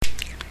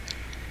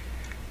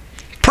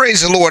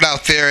Praise the Lord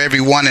out there,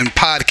 everyone in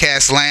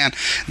podcast land.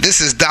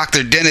 This is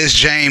Dr. Dennis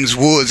James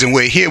Woods, and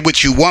we're here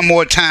with you one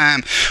more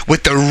time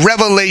with the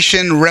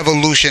Revelation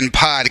Revolution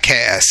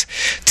podcast.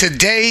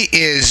 Today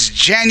is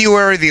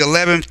January the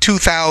 11th,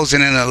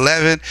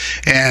 2011,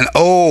 and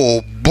oh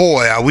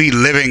boy, are we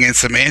living in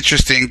some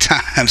interesting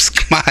times.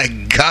 My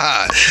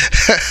God.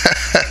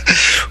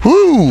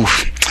 Woo.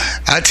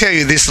 I tell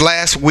you, this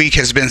last week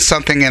has been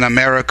something in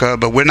America,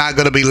 but we're not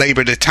going to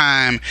belabor the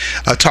time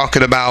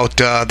talking about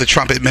the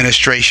Trump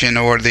administration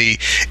or the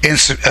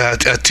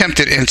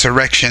attempted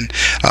insurrection.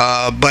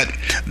 But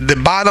the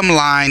bottom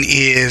line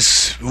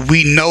is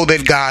we know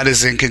that God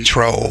is in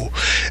control.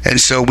 And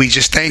so we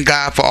just thank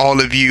God for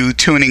all of you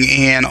tuning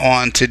in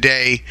on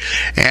today.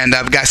 And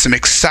I've got some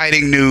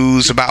exciting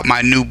news about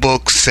my new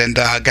books, and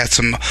I got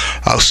some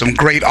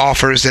great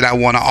offers that I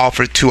want to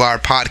offer to our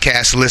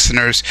podcast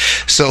listeners.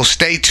 So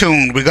stay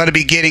tuned. We're going to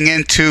be getting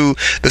into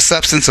the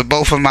substance of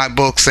both of my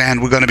books,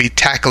 and we're going to be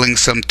tackling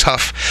some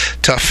tough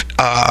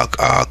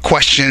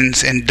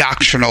questions and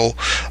doctrinal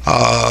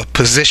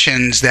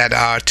positions that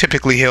are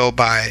typically held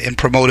by and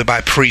promoted by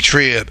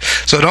pre-trib.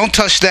 So don't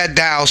touch that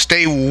dial.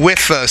 Stay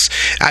with us.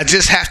 I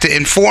just have to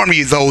inform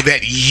you, though,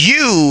 that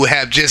you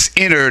have just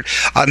entered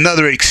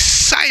another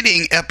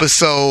exciting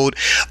episode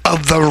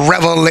of the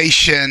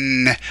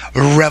Revelation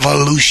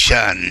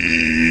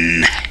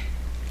Revolution.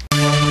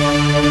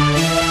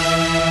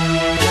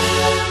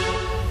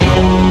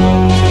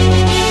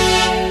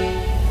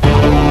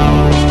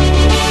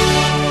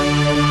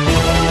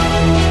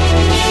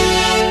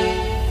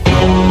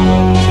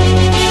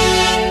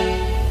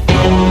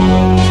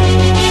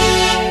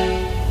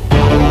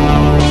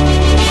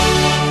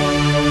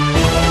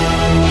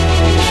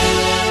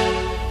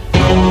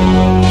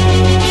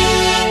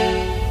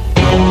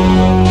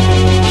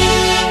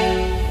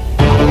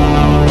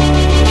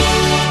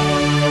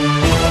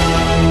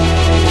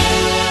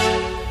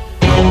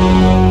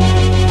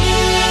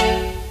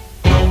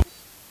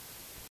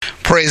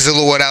 Praise the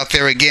Lord out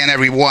there again,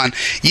 everyone.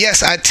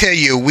 Yes, I tell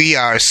you, we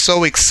are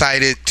so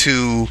excited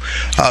to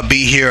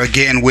be here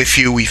again with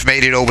you. We've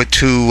made it over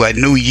to a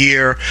new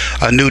year,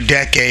 a new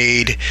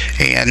decade,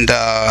 and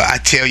I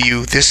tell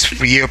you, this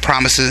year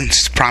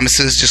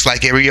promises just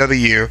like every other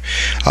year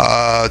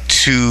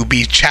to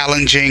be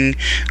challenging.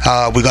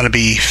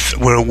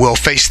 We'll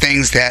face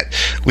things that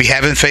we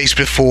haven't faced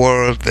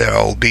before.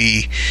 There'll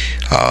be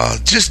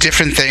just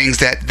different things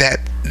that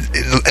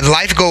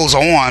life goes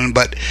on,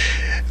 but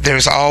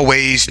there's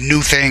always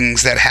new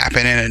things that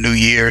happen in a new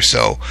year.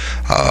 So,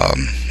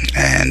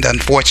 and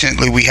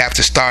unfortunately, we have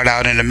to start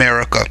out in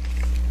America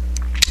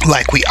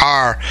like we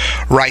are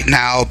right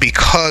now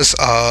because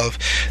of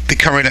the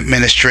current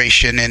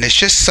administration, and it's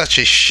just such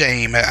a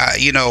shame, and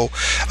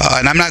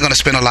I'm not going to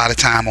spend a lot of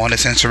time on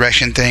this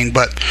insurrection thing,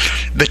 but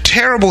the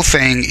terrible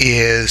thing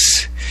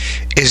is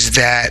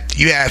that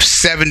you have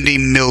 70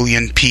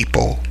 million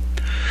people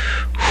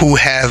who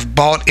have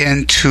bought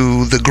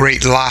into the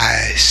great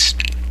lies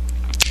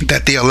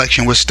that the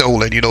election was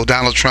stolen.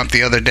 Donald Trump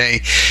the other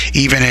day,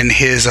 even in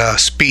his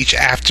speech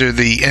after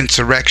the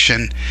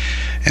insurrection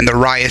and the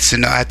riots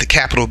at the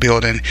Capitol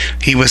building,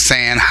 he was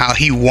saying how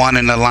he won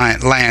in a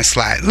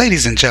landslide.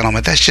 Ladies and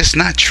gentlemen, that's just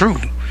not true.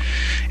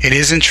 It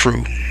isn't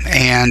true.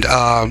 And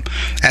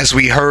as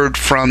we heard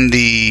from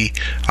the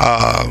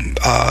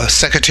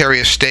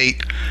Secretary of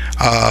State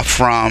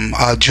from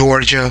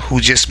Georgia, who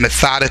just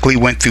methodically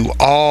went through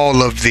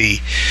all of the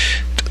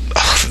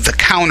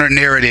counter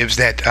narratives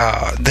that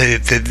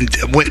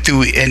went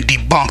through and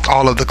debunked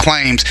all of the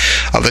claims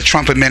of the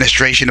Trump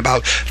administration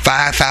about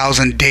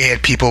 5,000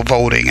 dead people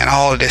voting and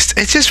all of this.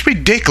 It's just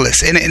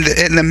ridiculous. And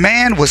the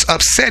man was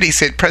upset. He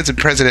said,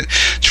 President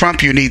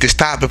Trump, you need to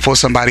stop before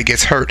somebody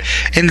gets hurt.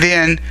 And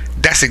then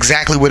that's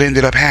exactly what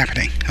ended up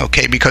happening,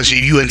 okay? Because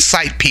you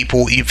incite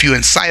people. If you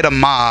incite a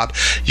mob,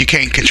 you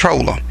can't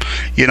control them,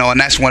 and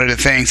that's one of the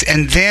things.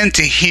 And then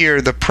to hear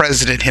the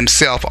president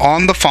himself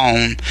on the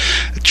phone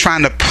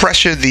trying to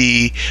pressure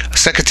the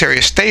Secretary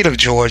of State of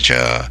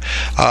Georgia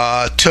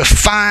to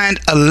find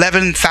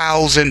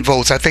 11,000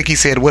 votes. I think he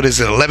said,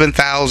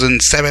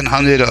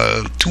 11,700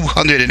 or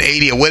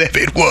 280 or whatever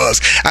it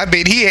was. I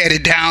mean, he had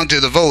it down to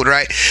the vote,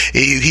 right?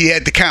 He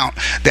had the count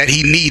that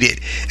he needed,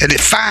 and to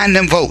find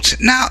them votes.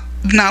 Now,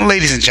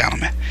 ladies and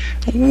gentlemen,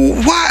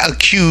 why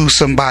accuse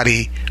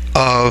somebody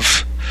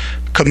of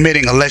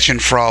committing election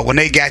fraud when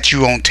they got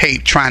you on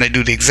tape trying to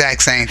do the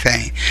exact same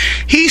thing?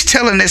 He's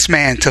telling this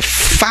man to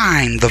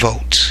find the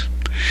votes.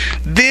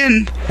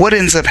 Then what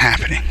ends up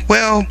happening?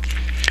 Well,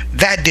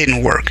 that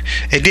didn't work.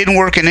 It didn't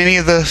work in any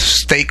of the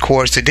state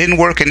courts. It didn't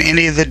work in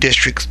any of the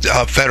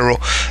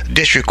federal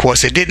district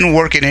courts. It didn't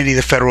work in any of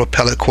the federal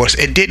appellate courts.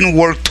 It didn't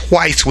work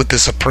twice with the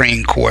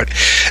Supreme Court.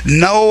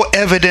 No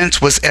evidence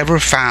was ever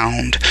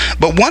found.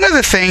 But one of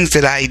the things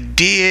that I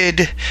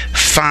did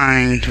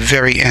find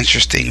very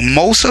interesting,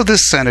 most of the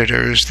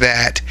senators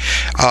that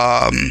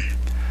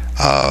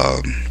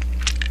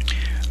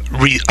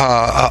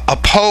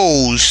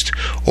opposed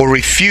or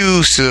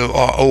refused to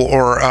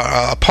or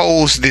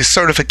opposed the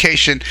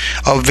certification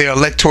of their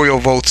electoral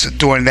votes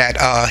during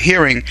that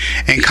hearing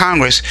in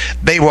Congress,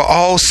 they were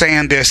all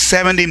saying there's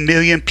 70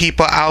 million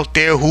people out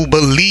there who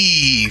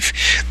believe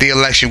the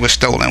election was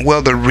stolen.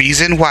 Well, the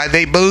reason why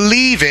they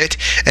believe it,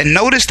 and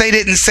notice they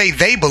didn't say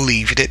they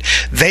believed it,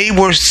 they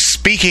were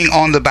speaking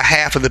on the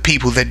behalf of the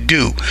people that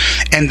do.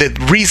 And the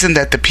reason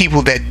that the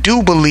people that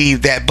do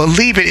believe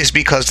it is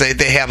because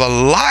they have a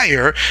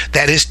liar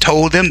that has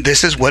told them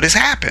this is what has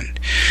happened.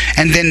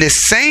 And then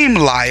this same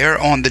liar,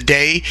 on the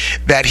day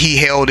that he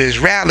held his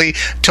rally,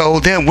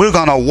 told them, we're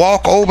going to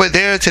walk over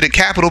there to the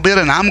Capitol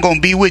building, I'm going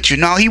to be with you.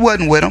 No, he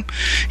wasn't with them.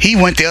 He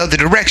went the other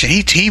direction.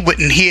 He went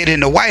and hid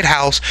in the White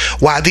House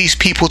while these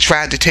people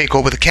tried to take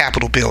over the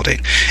Capitol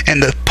building.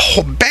 And the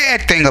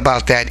bad thing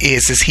about that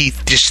is he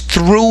just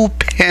threw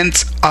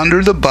Pence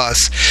under the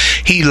bus.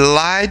 He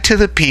lied to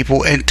the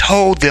people and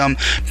told them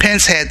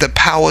Pence had the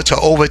power to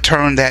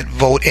overturn that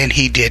vote, and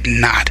he did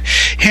not.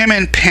 Him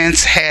and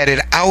Pence had it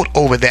out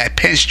over that.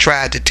 Pence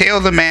tried to tell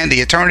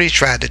the attorneys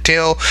tried to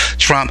tell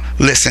Trump,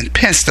 listen,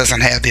 Pence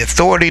doesn't have the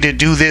authority to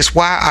do this.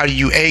 Why are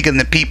you egging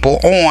the people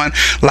on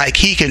like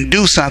he can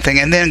do something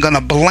and then going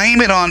to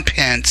blame it on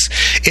Pence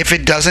if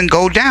it doesn't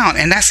go down?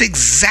 And that's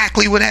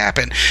exactly what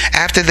happened.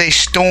 After they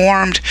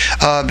stormed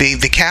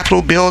the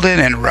Capitol building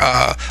and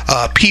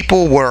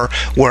people were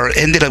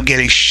ended up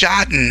getting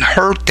shot and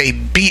hurt, they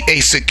beat a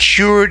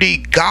security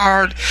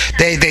guard.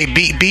 They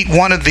beat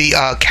one of the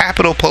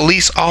Capitol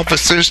police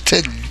officers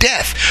to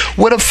death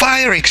with a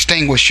fire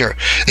extinguisher.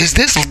 Is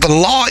this the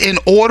law and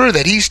order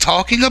that he's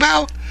talking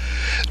about?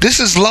 This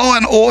is law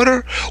and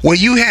order where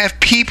you have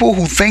people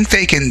who think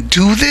they can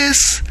do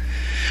this?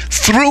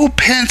 Threw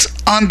Pence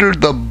under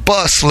the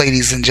bus,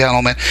 ladies and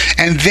gentlemen,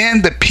 and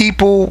then the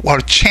people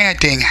are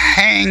chanting,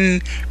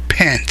 hang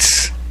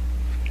Pence.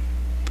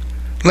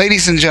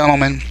 Ladies and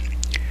gentlemen,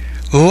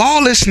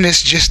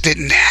 lawlessness just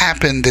didn't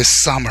happen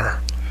this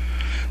summer,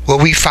 where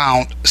we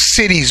found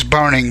cities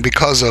burning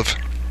because of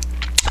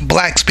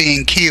blacks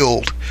being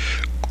killed,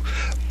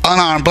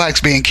 unarmed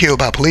blacks being killed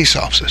by police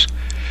officers.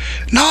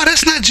 No,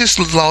 that's not just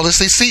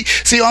lawlessness.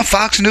 See on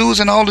Fox News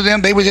and all of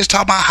them, they were just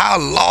talking about how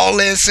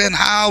lawless and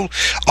how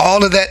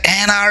all of that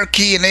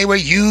anarchy, and they were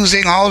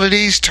using all of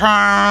these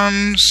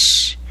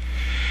terms.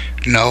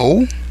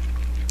 No.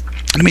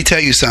 Let me tell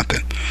you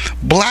something.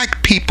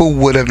 Black people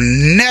would have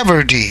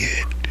never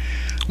did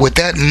what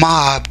that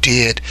mob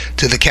did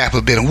to the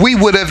Capitol building. We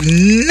would have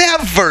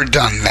never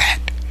done that.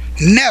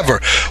 Never.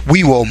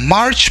 We will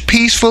march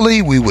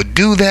peacefully. We would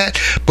do that,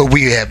 but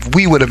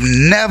we would have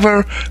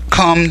never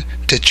come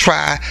to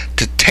try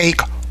to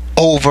take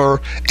over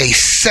a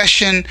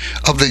session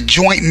of the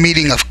joint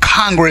meeting of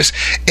Congress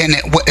and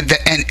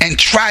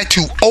try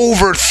to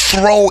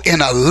overthrow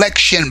an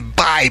election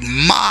by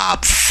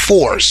mob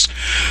force.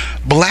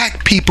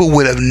 Black people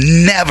would have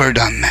never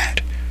done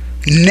that.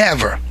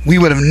 Never. We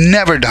would have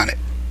never done it.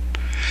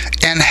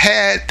 And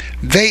had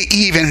they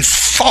even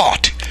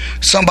fought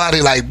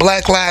somebody like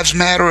Black Lives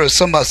Matter or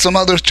some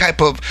other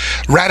type of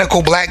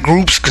radical black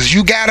groups, because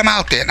you got them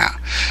out there now.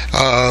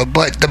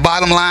 But the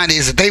bottom line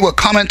is, if they were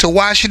coming to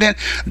Washington,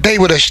 they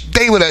would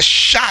have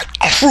shot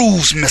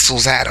cruise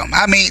missiles at them.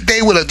 I mean,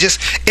 they would have just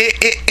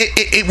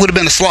it would have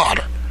been a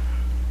slaughter.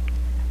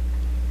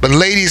 But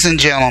ladies and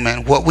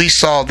gentlemen, what we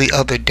saw the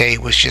other day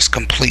was just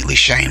completely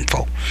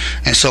shameful.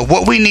 And so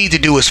what we need to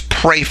do is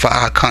pray for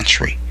our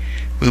country.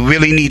 We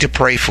really need to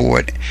pray for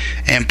it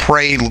and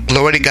pray,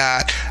 glory to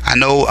God. I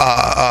know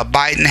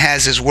Biden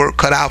has his work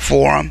cut out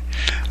for him.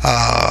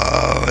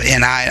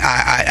 And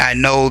I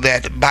know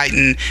that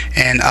Biden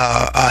and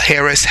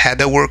Harris had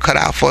their work cut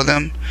out for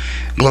them.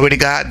 Glory to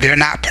God. They're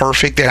not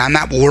perfect. I'm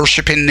not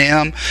worshiping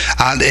them.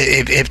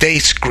 If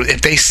they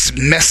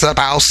mess up,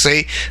 I'll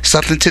say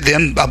something to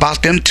them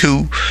about them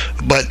too.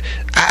 But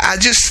I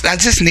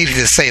just needed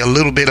to say a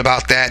little bit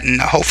about that,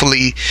 and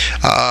hopefully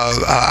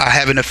I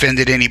haven't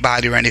offended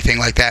anybody or anything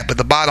like that. But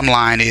the bottom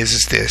line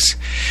is this: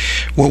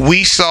 what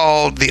we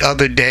saw the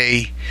other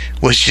day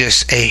was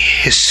just a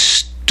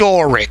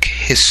historic,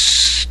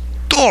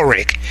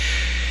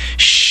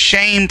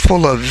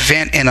 shameful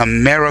event in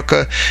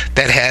America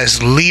that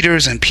has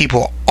leaders and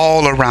people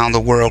all around the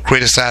world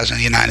criticizing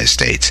the United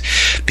States.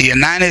 The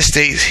United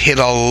States hit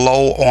a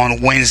low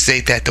on Wednesday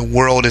that the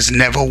world has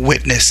never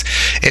witnessed,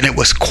 and it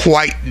was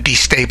quite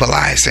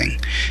destabilizing,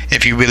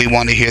 if you really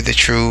want to hear the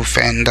truth.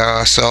 And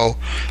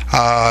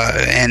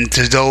and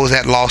to those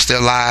that lost their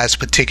lives,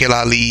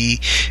 particularly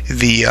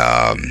the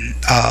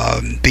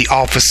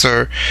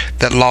officer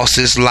that lost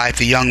his life,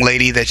 the young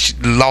lady that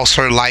lost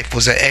her life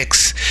was an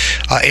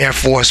ex-Air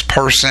Force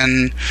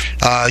person.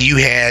 You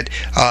had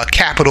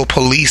Capitol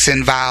Police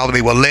involved.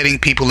 They were letting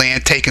people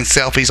in, taking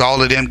selfies,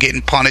 all of them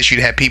getting punished.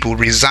 You have people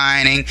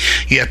resigning.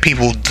 You have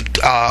people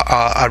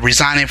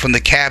resigning from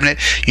the cabinet.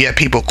 You have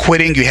people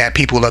quitting. You have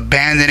people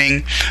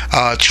abandoning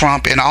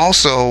Trump. And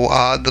also,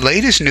 the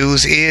latest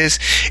news is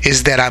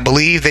that I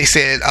believe they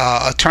said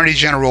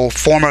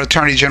former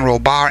Attorney General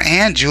Barr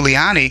and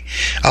Giuliani,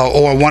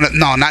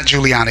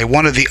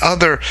 one of the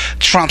other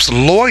Trump's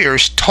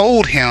lawyers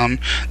told him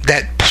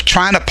that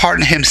trying to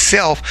pardon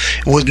himself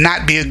would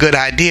not be a good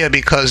idea,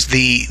 because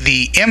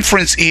the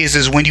inference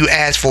is when you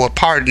ask for a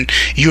pardon,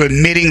 you're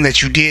admitting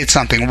that you did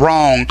something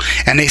wrong.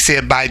 And they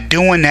said by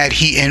doing that,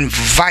 he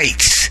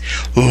invites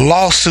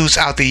lawsuits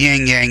out the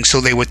yin yang. So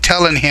they were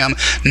telling him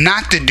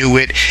not to do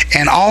it.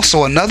 And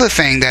also another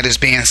thing that is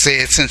being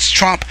said, since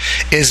Trump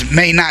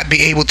may not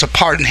be able to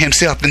pardon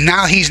himself, and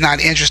now he's not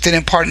interested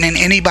in pardoning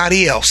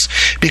anybody else,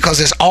 because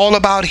it's all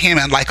about him.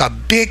 And like a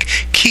big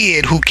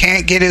kid who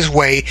can't get his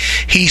way,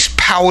 he's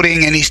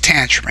pouting and he's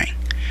tantruming.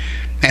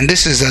 And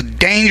this is a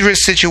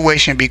dangerous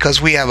situation,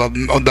 because we have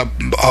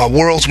the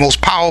world's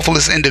most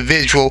powerfulest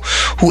individual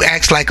who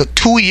acts like a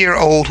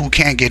 2-year-old who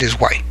can't get his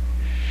way,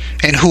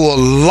 and who will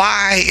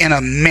lie in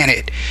a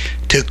minute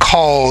to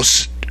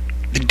cause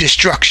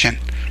destruction.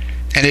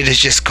 And it is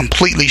just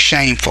completely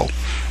shameful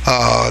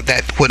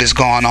that what is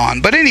going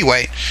on. But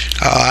anyway,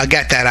 I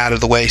got that out of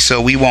the way,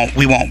 so we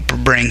won't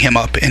bring him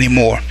up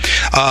anymore.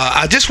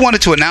 I just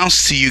wanted to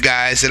announce to you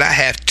guys that I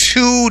have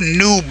 2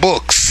 new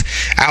books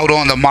out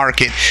on the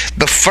market.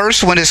 The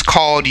first one is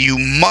called You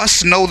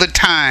Must Know the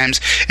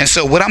Times. And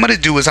so what I'm going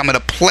to do is I'm going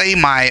to play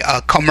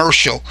my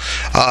commercial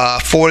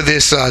for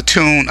this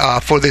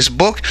for this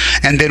book,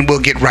 and then we'll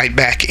get right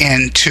back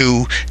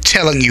into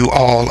telling you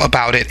all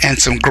about it and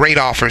some great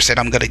offers that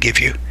I'm going to give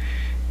you.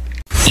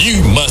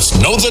 You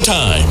Must Know the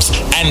Times.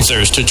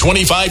 Answers to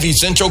 25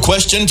 essential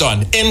questions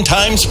on end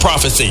times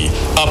prophecy.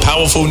 A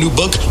powerful new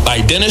book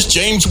by Dennis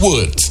James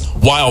Woods.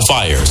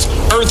 Wildfires,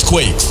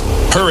 earthquakes,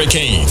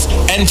 hurricanes,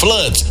 and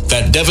floods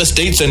that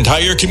devastates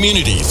entire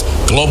communities.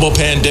 Global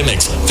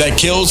pandemics that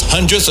kills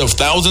hundreds of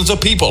thousands of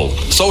people.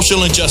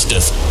 Social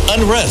injustice,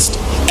 unrest,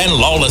 and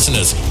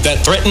lawlessness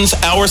that threatens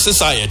our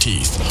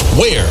societies.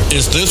 Where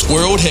is this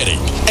world heading?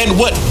 And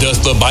what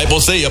does the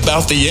Bible say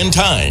about the end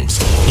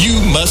times?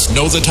 You Must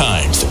Know the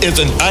Times is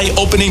an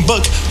eye-opening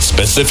book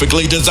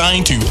specifically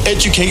designed to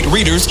educate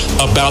readers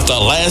about the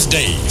last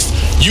days.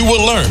 You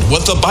will learn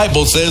what the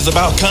Bible says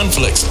about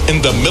conflicts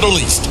in the Middle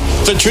East,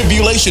 the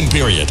tribulation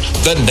period,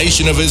 the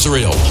nation of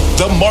Israel,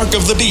 the mark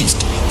of the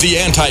beast, the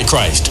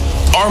Antichrist,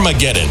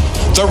 Armageddon,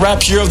 the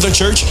rapture of the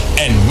church,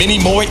 and many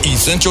more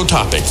essential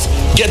topics.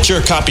 Get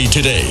your copy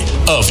today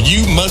of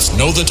You Must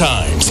Know the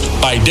Times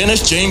by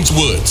Dennis James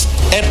Woods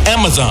at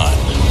Amazon,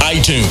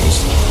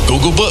 iTunes,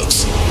 Google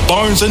Books,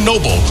 Barnes &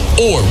 Noble,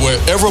 or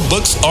wherever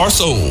books are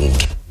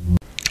sold.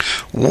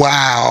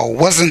 Wow,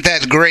 wasn't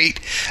that great?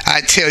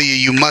 I tell you,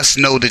 you must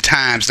know the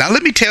times. Now,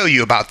 let me tell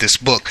you about this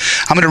book.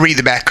 I'm going to read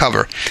the back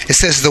cover. It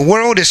says, the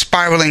world is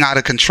spiraling out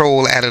of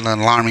control at an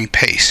alarming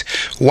pace.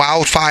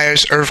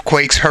 Wildfires,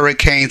 earthquakes,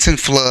 hurricanes, and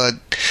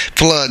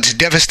floods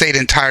devastate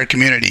entire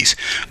communities.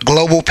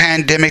 Global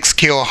pandemics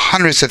kill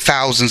hundreds of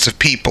thousands of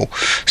people.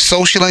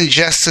 Social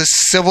injustice,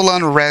 civil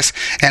unrest,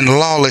 and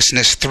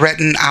lawlessness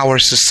threaten our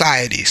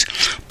societies.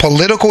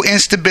 Political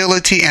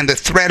instability and the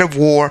threat of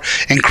war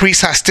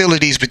increase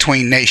hostilities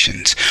between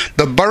nations.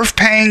 The birth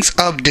pangs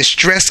of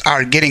distress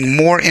are getting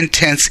more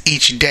intense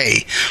each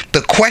day.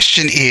 The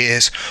question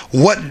is,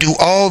 what do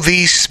all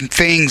these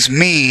things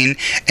mean,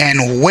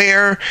 and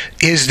where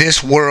is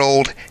this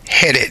world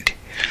headed?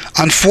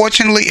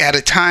 Unfortunately, at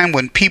a time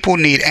when people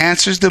need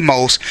answers the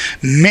most,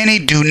 many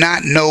do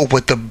not know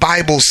what the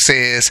Bible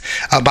says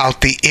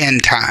about the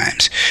end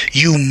times.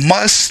 You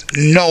Must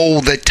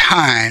Know the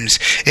Times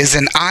is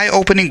an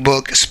eye-opening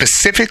book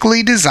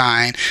specifically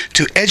designed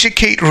to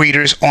educate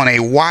readers on a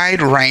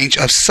wide range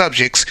of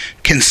subjects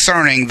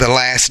concerning the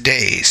last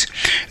days.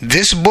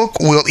 This book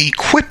will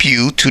equip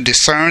you to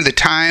discern the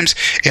times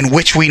in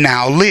which we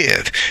now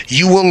live.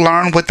 You will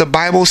learn what the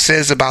Bible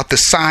says about the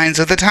signs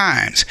of the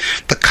times,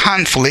 the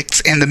conflicts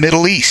in the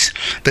Middle East,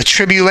 the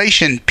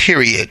tribulation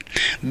period,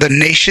 the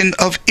nation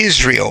of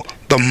Israel,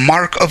 the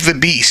mark of the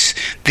beast,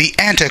 the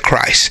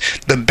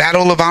Antichrist, the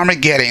battle of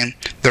Armageddon,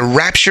 the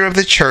rapture of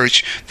the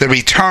church, the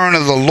return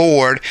of the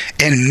Lord,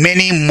 and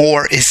many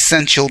more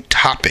essential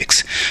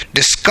topics.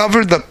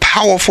 Discover the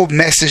powerful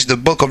message the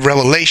book of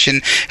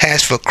Revelation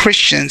has for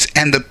Christians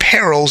and the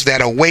perils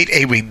that await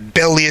a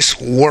rebellious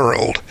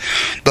world.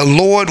 The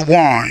Lord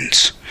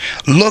warns,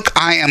 "Look,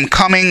 I am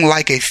coming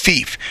like a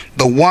thief.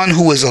 The one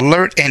who is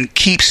alert and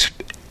keeps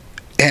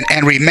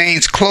and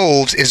remains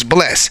clothed is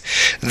blessed.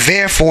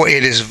 Therefore,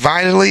 it is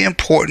vitally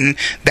important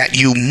that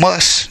you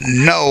must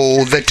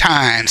know the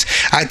times."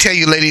 I tell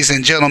you, ladies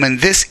and gentlemen,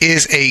 this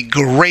is a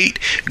great,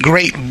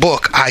 great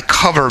book. I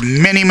cover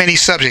many, many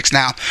subjects.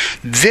 Now,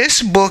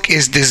 this book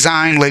is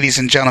designed, ladies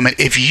and gentlemen,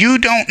 if you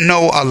don't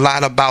know a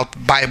lot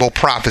about Bible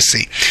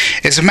prophecy.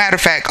 As a matter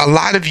of fact, a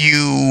lot of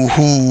you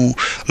who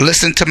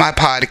listen to my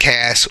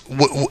podcast,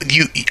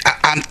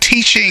 I'm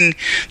teaching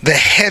the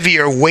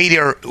heavier,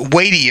 weightier,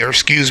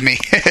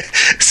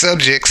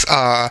 subjects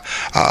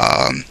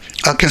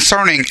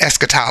concerning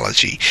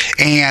eschatology.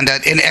 And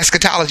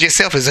eschatology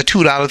itself is a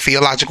 $2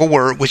 theological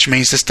word, which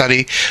means to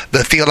study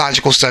the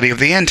theological study of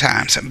the end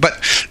times.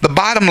 But the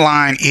bottom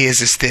line is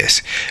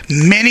this: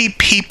 many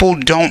people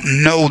don't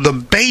know the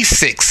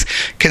basics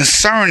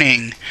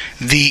concerning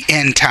the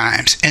end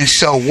times. And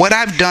so what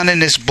I've done in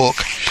this book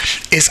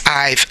is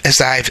I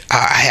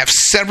have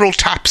several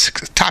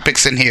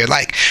topics in here,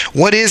 like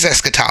what is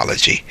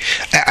eschatology?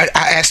 I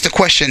asked the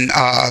question,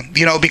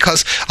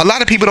 because a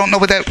lot of people don't know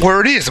what that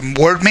word is,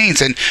 word means.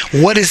 And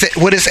what is it?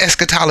 What is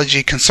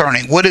eschatology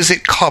concerning? What does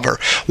it cover?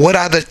 What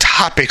are the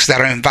topics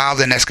that are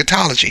involved in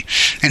eschatology?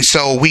 And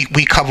so we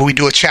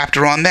do a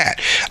chapter on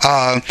that.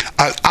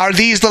 Are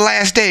these the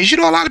last days? A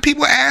lot of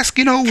people ask,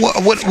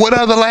 what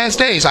are the last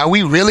days? Are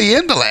we really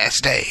in the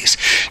last days?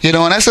 And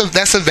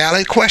that's a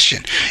valid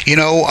question.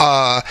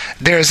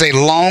 There's a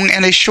long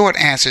and a short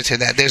answer to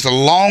that. There's a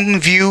long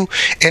view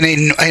and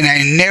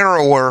a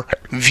narrower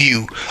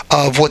view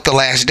of what the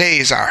last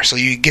days are. So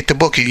you get the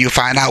book and you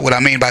find out what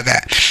I mean by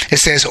that. It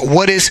says,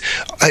 what is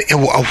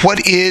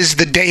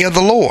the day of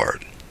the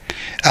Lord?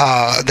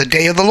 The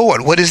day of the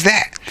Lord. What is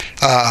that?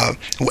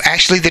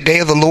 Actually, the day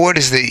of the Lord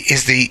is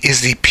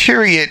the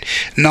period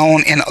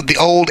known in the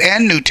Old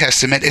and New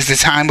Testament as the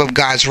time of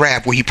God's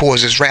wrath, where He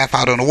pours His wrath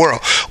out on the world.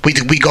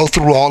 We go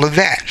through all of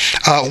that.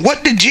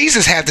 What did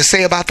Jesus have to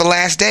say about the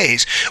last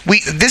days?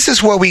 This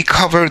is where we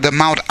cover the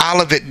Mount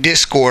Olivet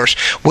discourse,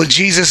 where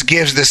Jesus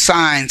gives the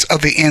signs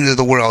of the end of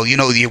the world.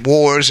 The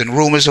wars and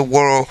rumors of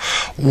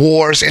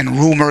wars and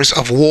rumors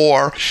of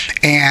war,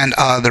 and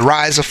the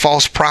rise of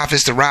false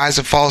prophets, the rise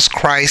of false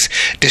Christ,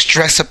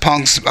 distress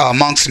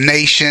amongst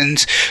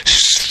nations,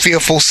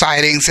 fearful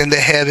sightings in the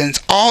heavens,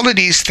 all of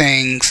these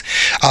things,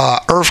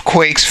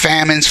 earthquakes,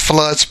 famines,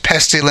 floods,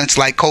 pestilence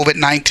like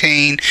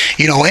COVID-19.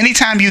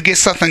 Anytime you get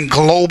something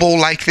global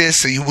like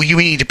this, you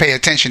need to pay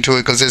attention to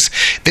it, because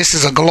this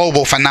is a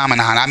global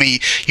phenomenon. I mean,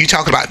 you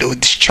talk about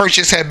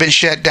churches have been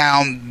shut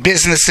down,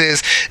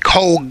 businesses,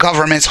 whole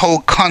governments, whole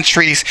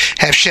countries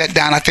have shut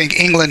down. I think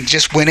England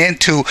just went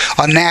into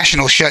a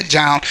national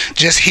shutdown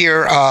just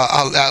here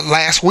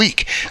last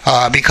week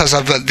because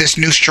of this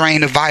new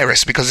strain of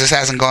virus, because this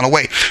hasn't gone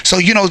away. So,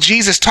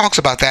 Jesus talks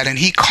about that, and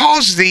He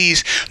calls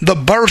these the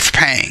birth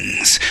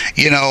pangs.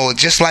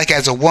 Just like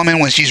as a woman,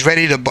 when she's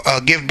ready to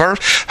give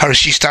birth,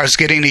 she starts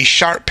getting these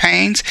sharp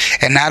pains,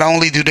 and not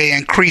only do they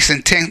increase in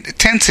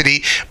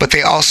intensity, but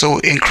they also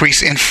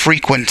increase in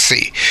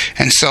frequency.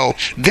 And so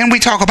then we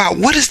talk about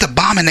what is the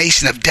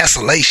abomination of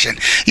desolation.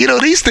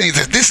 These things,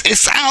 it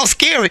sounds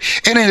scary,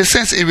 and in a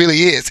sense it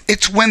really is.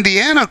 It's when the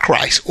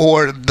Antichrist,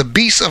 or the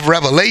beast of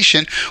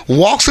Revelation,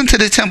 walks into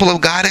the temple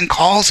of God and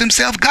calls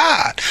himself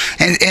God,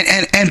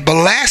 and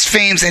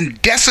blasphemes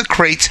and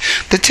desecrates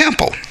the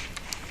temple.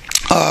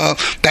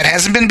 That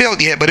hasn't been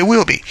built yet, but it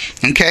will be.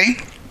 Okay?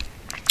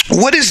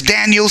 What is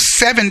Daniel's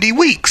 70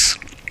 weeks?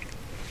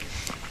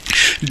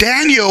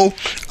 Daniel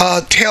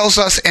tells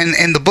us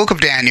in the book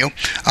of Daniel,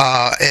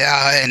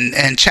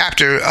 in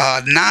chapter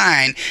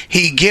 9,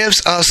 he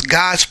gives us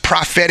God's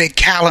prophetic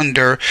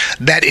calendar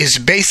that is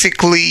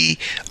basically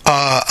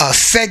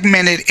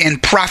segmented in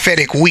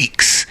prophetic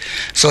weeks.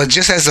 So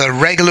just as a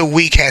regular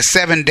week has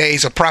 7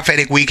 days, a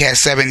prophetic week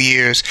has 7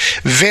 years.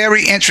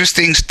 Very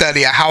interesting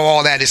study of how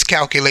all that is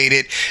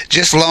calculated.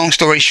 Just long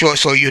story short,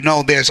 so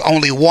there's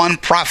only one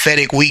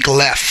prophetic week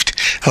left.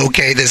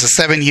 Okay, there's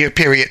a 7-year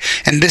period,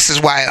 and this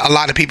is why a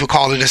lot of people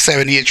call it a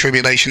 7-year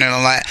tribulation and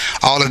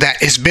all of that.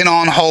 It's been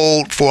on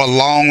hold for a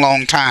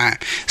long time,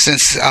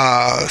 since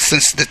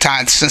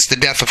the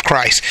death of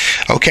Christ.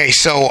 Okay,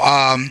 so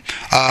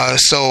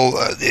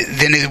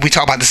then we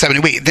talk about the 70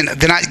 weeks.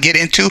 Then I get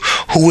into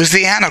who is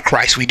the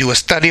Antichrist. We do a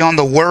study on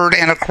the word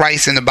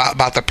Antichrist and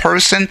about the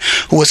person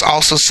who is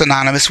also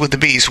synonymous with the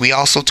beast. We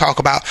also talk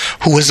about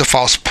who is the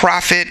false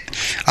prophet.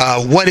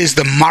 What is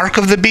the mark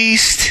of the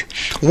beast?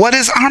 What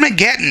is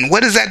Armageddon?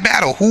 What is that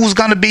battle? Who's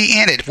going to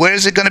be in it? Where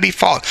is it going to be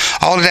fought?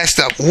 All of that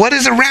stuff. What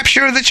is the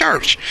rapture of the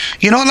church?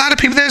 A lot of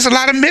people, there's a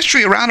lot of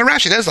mystery around the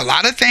rapture. There's a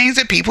lot of things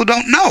that people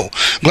don't know.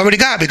 Glory to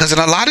God, because in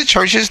a lot of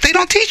churches, they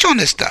don't teach on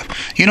this stuff.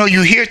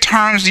 You hear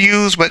terms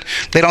used, but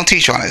they don't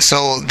teach on it.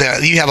 So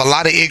you have a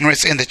lot of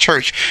ignorance in the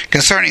church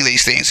concerning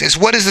these things. It's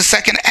what is the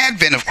second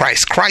advent of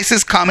Christ? Christ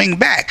is coming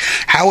back.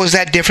 How is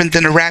that different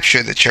than the rapture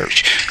of the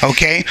church?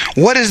 Okay.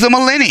 What is the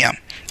millennium?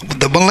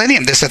 The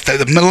millennium,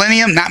 the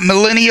millennium, not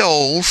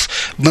millennials.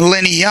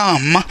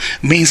 Millennium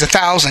means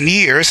 1,000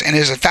 years, and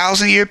there's a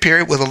 1,000-year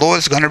period where the Lord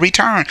is going to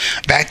return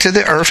back to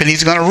the earth, and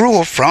He's going to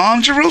rule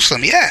from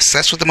Jerusalem. Yes,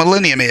 that's what the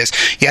millennium is.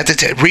 You have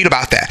to read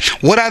about that.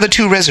 What are the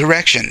two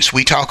resurrections?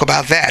 We talk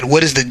about that.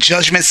 What is the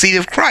judgment seat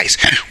of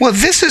Christ? Well,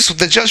 this is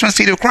the judgment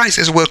seat of Christ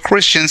is where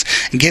Christians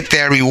get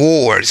their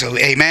rewards.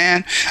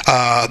 Amen.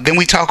 Then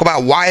we talk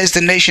about why is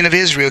the nation of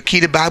Israel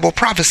key to Bible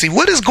prophecy?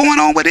 What is going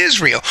on with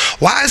Israel?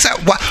 Why is that?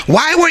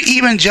 Why were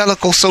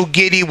evangelicals so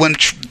giddy when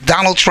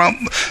Donald Trump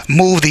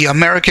moved the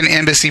American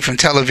embassy from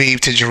Tel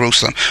Aviv to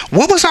Jerusalem.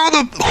 What was all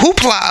the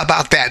hoopla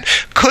about that?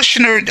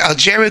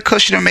 Jared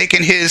Kushner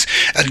making his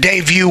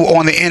debut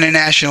on the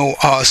international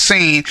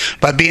scene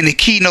by being the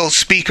keynote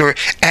speaker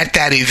at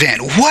that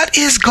event. What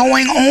is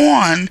going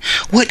on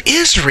with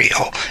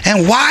Israel?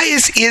 And why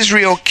is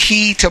Israel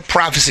key to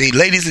prophecy?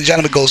 Ladies and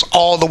gentlemen, it goes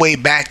all the way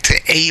back to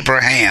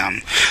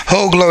Abraham.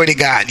 Oh, glory to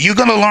God. You're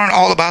going to learn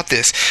all about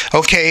this.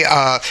 Okay,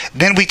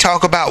 then we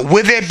talk about,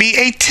 will there be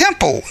a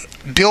temple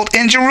built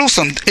in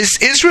Jerusalem? Is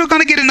Israel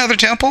going to get another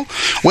temple?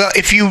 Well,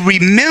 if you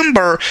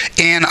remember,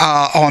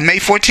 on May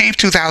 14th,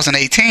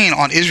 2018,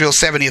 on Israel's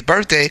 70th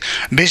birthday,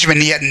 Benjamin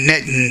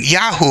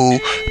Netanyahu,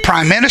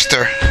 Prime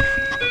Minister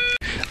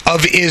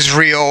of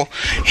Israel,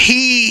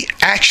 he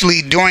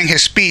actually, during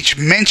his speech,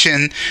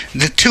 mentioned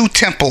the two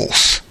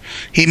temples.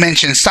 He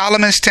mentioned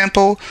Solomon's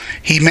temple.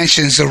 He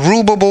mentioned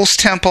Zerubbabel's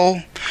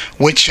temple,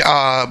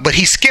 but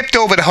he skipped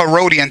over the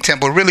Herodian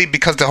temple, really,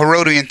 because the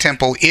Herodian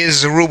temple is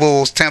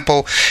Zerubbabel's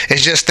temple.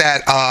 It's just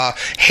that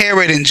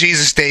Herod in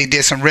Jesus' day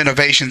did some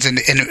renovations and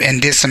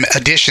did some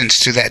additions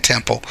to that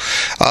temple.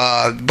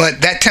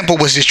 But that temple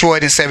was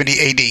destroyed in 70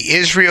 AD.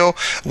 Israel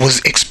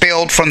was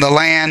expelled from the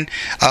land,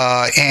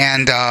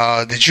 and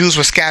the Jews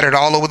were scattered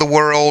all over the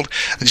world,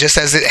 just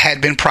as it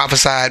had been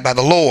prophesied by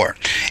the Lord.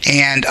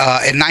 And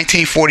in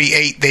 1948,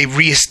 they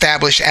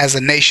reestablished as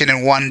a nation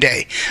in one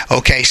day.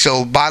 Okay,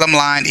 so bottom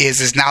line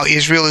is now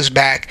Israel is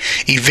back.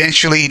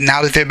 Eventually,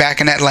 now that they're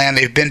back in that land,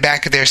 they've been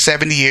back there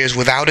 70 years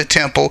without a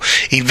temple.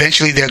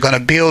 Eventually, they're going to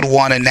build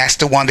one, and that's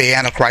the one the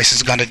Antichrist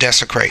is going to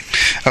desecrate.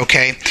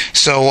 Okay,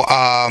 so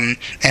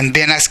and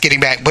then that's getting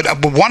back. But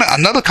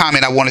another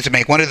comment I wanted to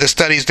make. One of the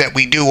studies that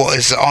we do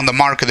is on the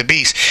mark of the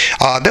beast.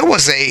 There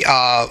was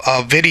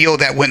a video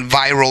that went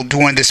viral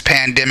during this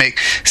pandemic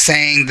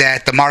saying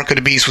that the mark of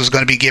the beast was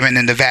going to be given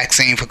in the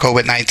vaccine for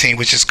COVID-19,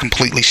 which is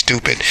completely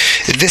stupid.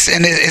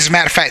 And as a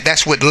matter of fact,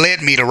 that's what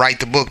led me to write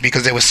the book,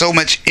 because there was so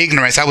much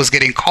ignorance. I was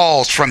getting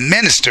calls from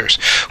ministers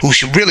who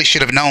really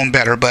should have known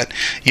better. But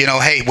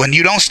hey, when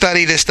you don't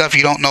study this stuff,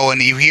 you don't know,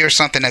 and you hear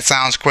something that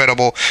sounds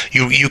credible,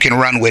 you can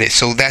run with it.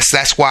 So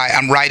that's why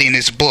I'm writing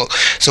this book,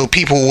 so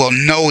people will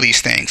know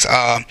these things.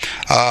 Then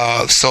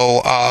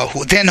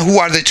who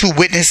are the two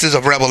witnesses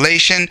of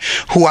Revelation?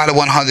 Who are the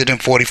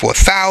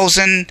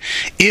 144,000?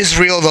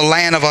 Israel, the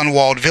land of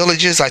unwalled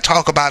villages. I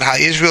talk about how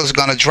Israel is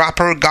going to drop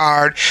her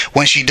guard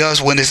when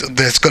there's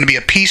going to be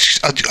a peace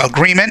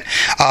agreement,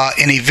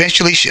 and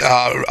eventually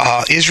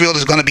Israel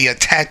is going to be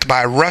attacked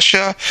by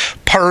Russia,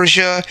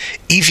 Persia,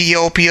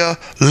 Ethiopia,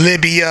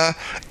 Libya,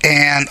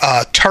 and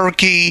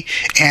Turkey,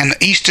 and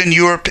Eastern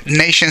Europe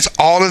nations.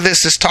 All of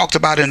this is talked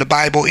about in the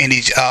Bible, in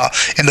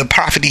the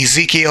prophet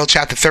Ezekiel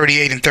chapter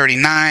 38 and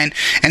 39.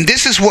 And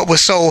this is what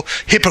was so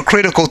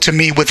hypocritical to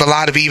me with a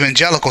lot of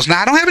evangelicals.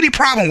 Now, I don't have any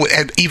problem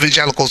with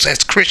evangelicals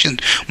as Christian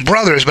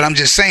brothers, but I'm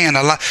just saying,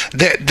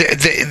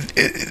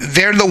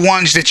 they're the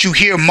ones that you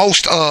hear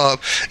most of,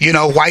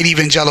 white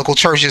evangelical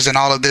churches and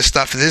all of this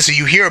stuff.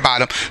 You hear about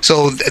them.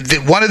 So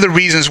one of the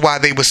reasons why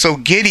they were so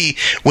giddy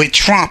with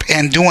Trump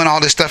and doing all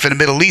this stuff in the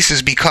Middle East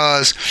is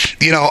because,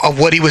 of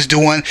what he was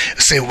doing.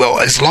 Say, well,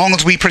 as long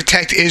as we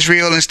protect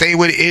Israel and stay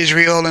with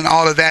Israel and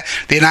all of that,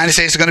 the United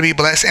States is going to be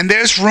blessed. And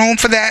there's room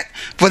for that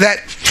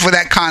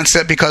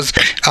concept, because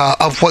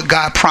of what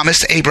God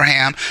promised to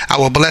Abraham. I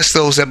will bless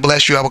those that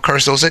bless you. I will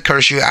curse those that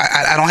curse you.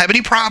 I don't have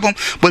any problem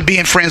with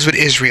being friends with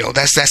Israel.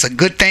 That's a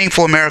good thing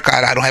for America.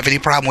 I don't have any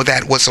problem with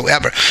that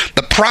whatsoever.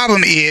 The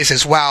problem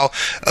is while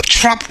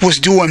Trump was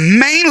doing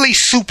mainly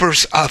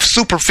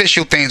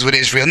superficial things with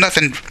Israel,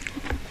 nothing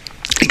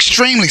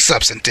extremely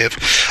substantive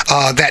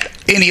that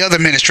any other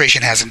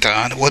administration hasn't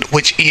done,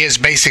 which is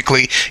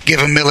basically give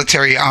them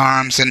military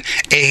arms and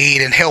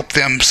aid and help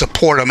them,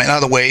 support them in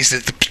other ways.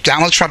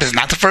 Donald Trump is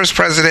not the first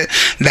president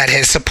that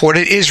has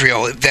supported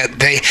Israel. That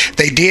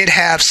they did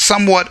have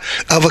somewhat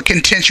of a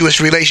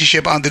contentious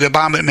relationship under the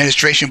Obama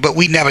administration, but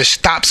we never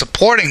stopped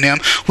supporting them.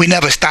 We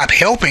never stopped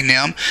helping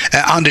them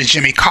under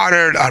Jimmy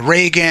Carter,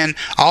 Reagan,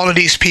 all of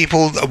these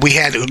people. We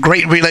had a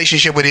great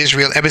relationship with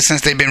Israel ever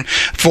since they've been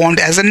formed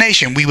as a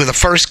nation. We were the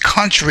first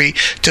country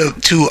to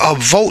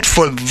vote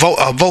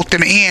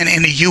them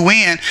in the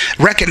UN,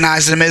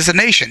 recognize them as a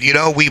nation.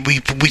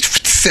 We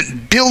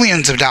sent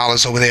billions of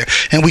dollars over there,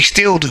 and we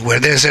still do.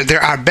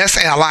 They're our best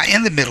ally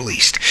in the Middle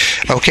East.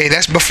 Okay,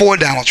 that's before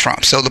Donald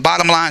Trump. So the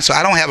bottom line, so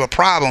I don't have a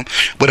problem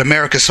with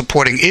America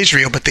supporting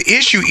Israel, but the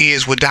issue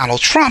is with Donald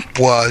Trump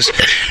was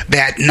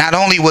that not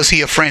only was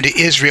he a friend to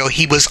Israel,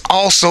 he was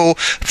also,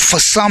 for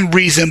some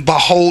reason,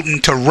 beholden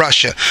to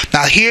Russia.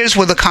 Now, here's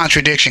where the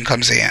contradiction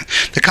comes in.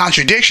 The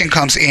contradiction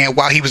comes in,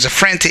 while he was a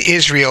friend to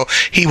Israel,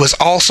 he was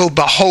also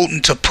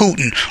beholden to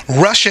Putin.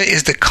 Russia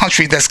is the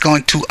country that's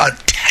going to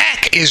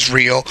attack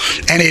Israel,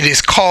 and it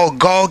is called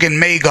Gog and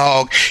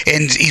Magog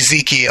in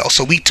Ezekiel.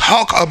 So we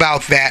talk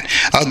about that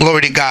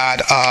Glory to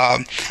God.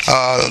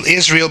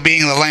 Israel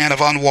being the land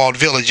of unwalled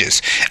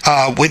villages.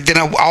 Then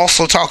I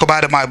also talk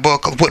about in my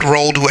book, what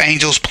role do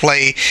angels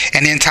play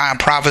in end time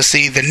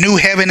prophecy? The new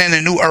heaven and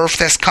the new earth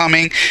that's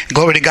coming.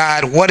 Glory to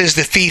God. What is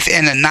the thief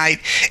in the night?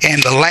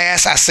 And the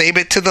last, I save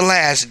it to the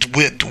last,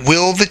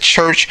 will the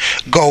church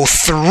go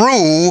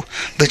through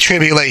the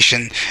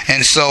tribulation?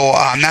 And so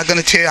I'm not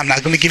going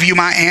to give you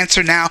my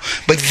answer now,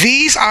 but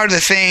these are the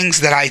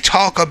things that I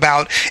talk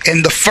about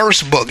in the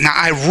first book. Now,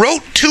 I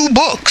wrote 2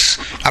 books.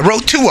 I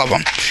wrote 2 of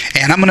them,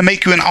 and I'm going to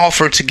make you an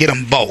offer to get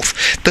them both.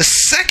 The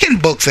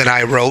second book that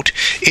I wrote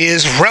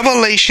is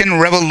Revelation,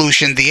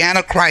 Revolution, the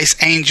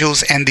Antichrist,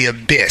 Angels, and the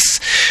Abyss.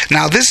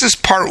 Now, this is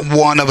part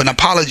 1 of an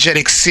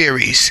apologetic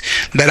series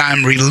that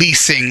I'm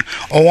releasing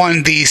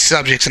on these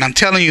subjects. And I'm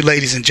telling you,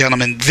 ladies and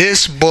gentlemen,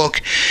 this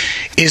book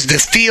is the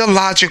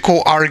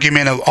theological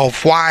argument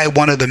of why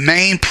one of the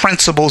main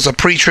principles of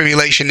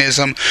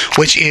pre-tribulationism,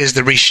 which is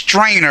the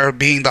restrainer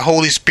being the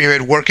Holy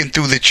Spirit working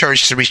through the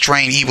church to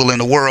restrain evil in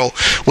the world,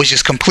 which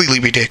is completely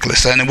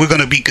ridiculous. And we're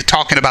going to be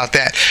talking about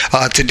that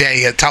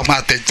today, talking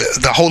about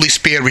the Holy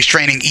Spirit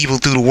restraining evil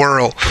through the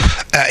world,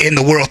 in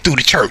the world through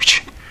the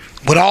church.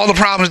 With all the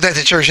problems that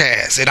the church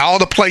has and all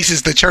the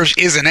places the church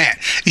isn't at,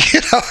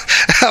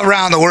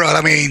 around the world.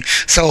 I mean,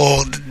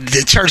 so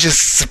the church is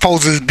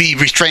supposed to be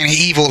restraining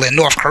evil in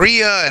North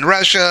Korea and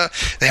Russia.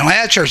 They don't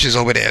have churches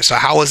over there. So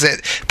how is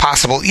it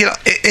possible?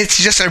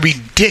 It's just a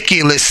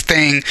ridiculous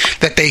thing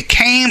that they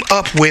came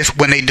up with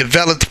when they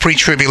developed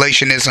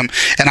pre-tribulationism.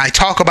 And I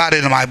talk about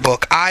it in my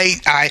book.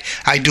 I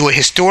do a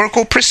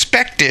historical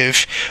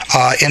perspective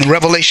in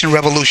Revelation,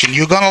 Revolution.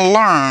 You're going to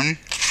learn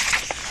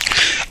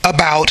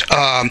about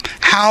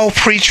how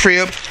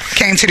pre-trib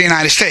came to the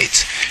United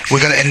States.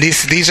 And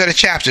these are the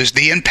chapters.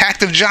 The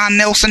impact of John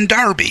Nelson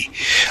Darby.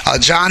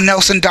 John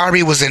Nelson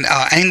Darby was an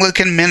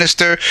Anglican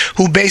minister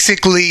who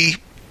basically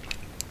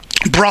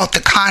brought the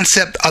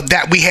concept of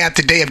that we have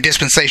today of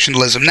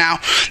dispensationalism. Now,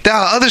 there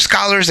are other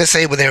scholars that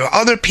say, well, there are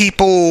other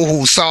people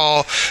who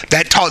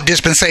that taught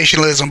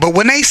dispensationalism. But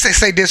when they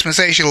say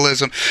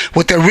dispensationalism,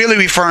 what they're really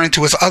referring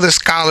to is other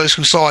scholars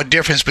who saw a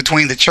difference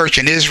between the church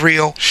and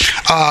Israel.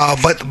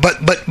 But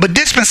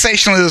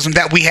dispensationalism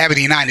that we have in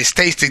the United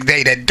States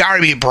today that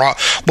Darby brought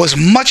was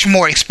much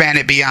more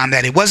expanded beyond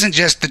that. It wasn't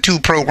just the 2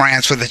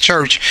 programs for the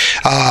church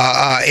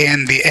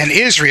and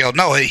Israel.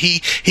 No, he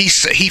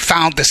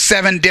found the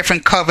 7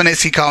 different covenants.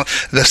 He called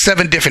the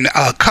 7 different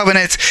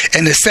covenants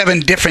and the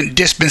 7 different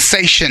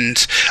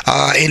dispensations.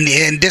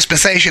 And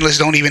dispensationalists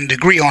don't even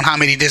agree on how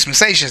many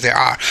dispensations there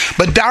are.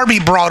 But Darby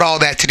brought all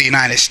that to the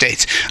United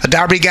States.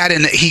 Darby got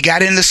in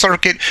the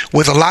circuit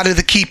with a lot of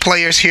the key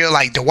players here,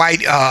 like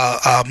Dwight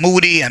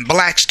Moody and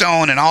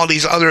Blackstone and all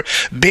these other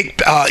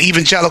big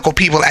evangelical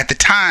people at the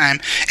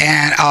time.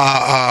 And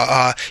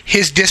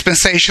his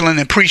dispensational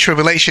and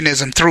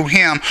pre-tribulationism through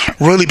him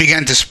really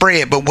began to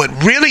spread. But what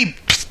really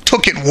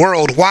took it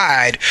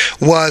worldwide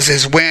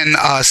is when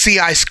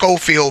C.I.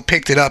 Scofield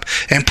picked it up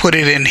and put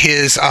it in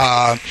his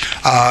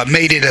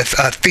made it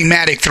a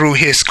thematic through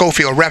his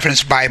Scofield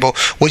Reference Bible,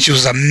 which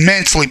was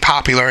immensely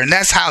popular. And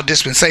that's how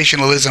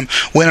dispensationalism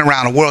went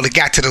around the world. It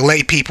got to the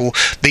lay people.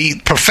 The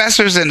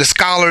professors and the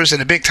scholars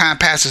and the big time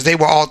pastors, they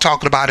were all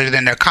talking about it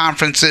in their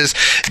conferences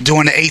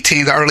during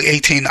the early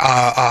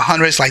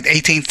 1800s, like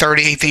 1830,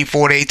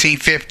 1840,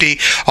 1850,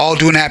 all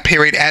during that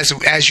period.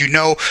 As you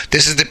know,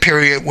 this is the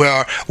period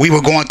where we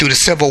were going through the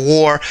Civil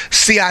War.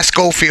 C.I.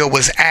 Scofield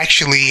was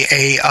actually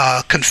a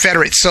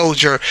Confederate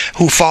soldier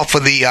who fought for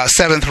the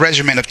 7th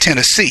Regiment of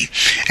Tennessee,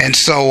 and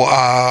so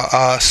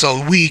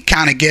we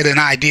kind of get an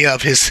idea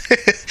of his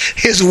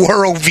his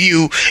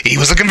worldview. He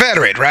was a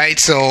Confederate, right?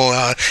 So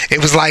it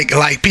was like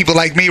people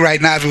like me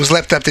right now. If it was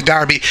left up to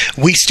Darby,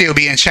 we'd still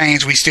be in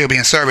chains, we'd still be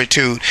in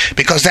servitude,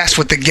 because that's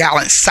what the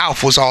gallant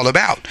South was all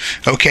about.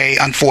 Okay,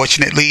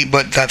 unfortunately,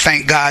 but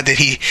thank God that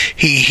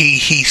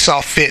he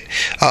saw fit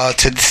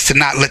to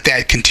not let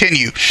that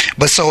continue.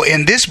 But so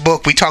in this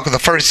book, we talk of the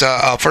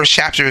first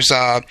chapters,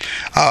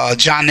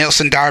 John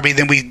Nelson Darby.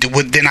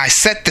 Then I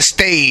set the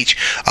stage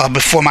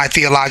before my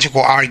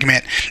theological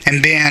argument,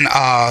 and then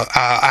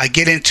I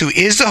get into,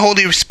 is the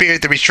Holy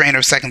Spirit the restrainer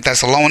of 2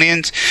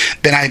 Thessalonians?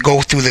 Then I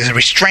go through the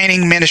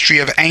restraining ministry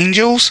of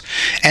angels,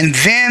 and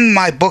then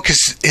my book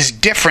is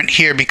different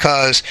here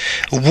because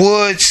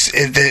Woods,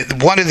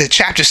 one of the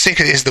chapter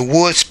 6 is the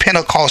Woods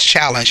Pentecost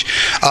Challenge.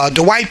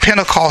 Dwight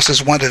Pentecost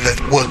is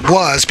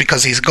was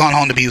because he's gone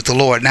home to be with the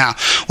Lord now,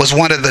 was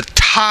one of the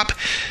top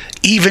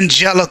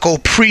evangelical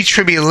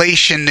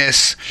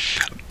pre-tribulationist,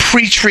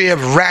 pre-trib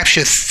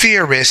rapture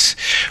theorists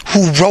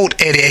who wrote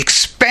an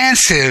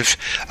expansive,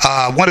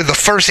 one of the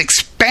first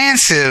expansive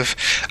expansive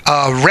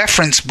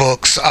reference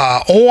books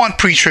on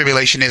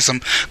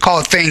pre-tribulationism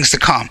called Things to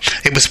Come.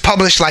 It was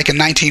published like in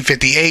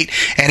 1958,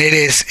 and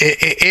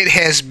it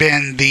has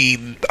been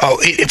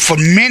for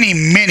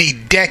many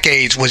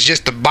decades was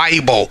just the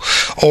Bible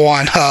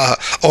on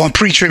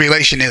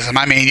pre-tribulationism.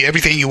 I mean,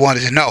 everything you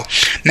wanted to know.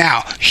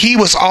 Now, he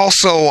was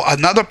also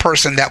another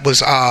person that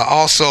was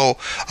also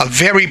a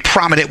very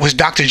prominent was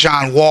Dr.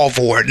 John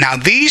Walvoord. Now,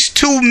 these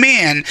two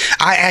men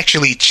I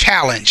actually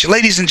challenge.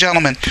 Ladies and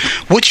gentlemen,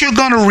 what you're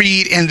going to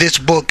read in this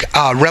book,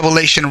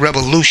 Revelation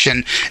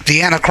Revolution,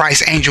 The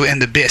Antichrist, Angel,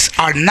 and the Abyss,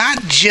 are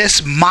not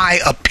just my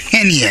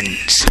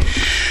opinions.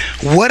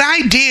 What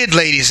I did,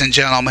 ladies and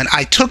gentlemen,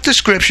 I took the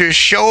scriptures,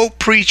 showed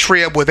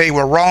pre-trib where they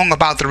were wrong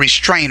about the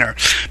restrainer,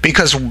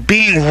 because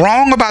being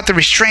wrong about the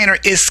restrainer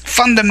is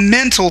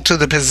fundamental to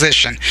the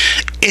position.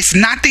 It's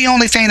not the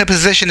only thing the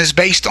position is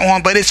based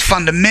on, but it's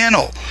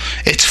fundamental.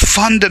 It's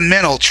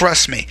fundamental,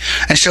 trust me.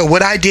 And so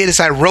what I did is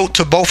I wrote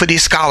to both of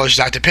these scholars,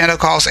 Dr.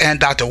 Pentecost and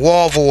Dr.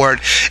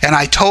 Walvoord, and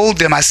I told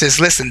them, I says,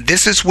 listen,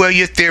 this is where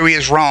your theory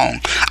is wrong.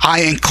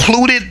 I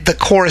included the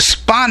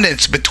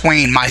correspondence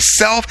between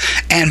myself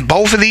and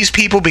both of these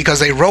people because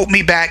they wrote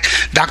me back.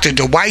 Dr.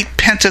 Dwight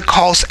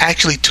Pentecost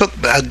actually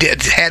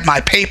had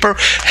my paper,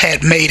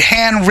 had made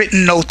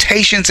handwritten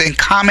notations and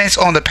comments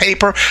on the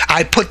paper.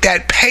 I put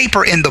that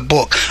paper in the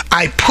book.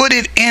 I put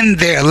it in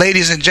there,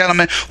 ladies and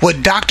gentlemen,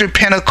 what Dr.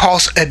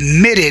 Pentecost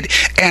admitted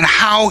and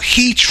how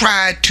he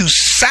tried to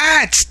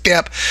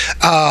sidestep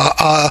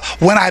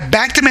when I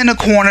backed him in the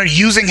corner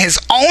using his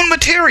own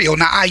material.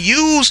 Now, I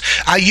used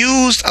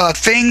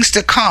Things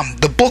to Come,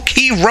 the book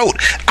he wrote.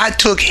 I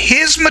took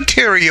his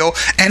material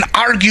and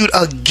argued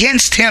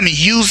against him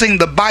using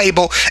the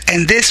Bible,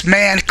 and this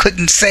man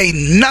couldn't say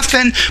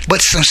nothing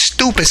but some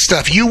stupid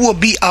stuff. You will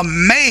be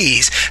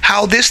amazed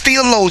how this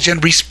theologian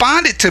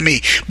responded to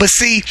me. But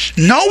see,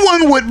 no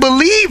one would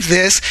believe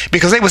this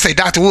because they would say,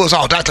 Dr. Woods,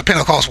 Dr.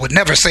 Pentecost would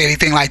never say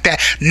anything like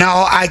that.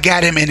 No, I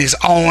got him in his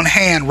own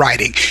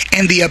handwriting.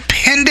 In the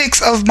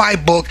appendix of my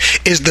book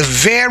is the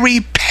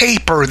very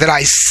paper that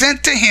I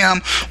sent to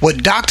him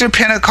with Dr.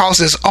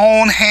 Pentecost's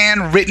own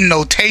handwritten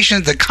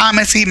notations, the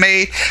comments he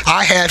made.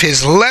 I have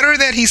his letter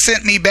that he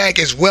sent me back,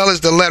 as well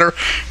as the letter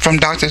from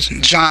Dr.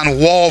 John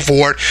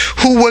Walvoord,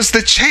 who was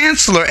the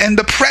chancellor and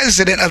the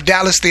president of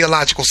Dallas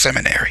Theological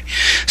Seminary.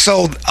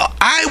 So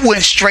I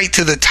went straight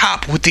to the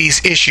top with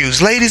these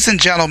issues. Ladies and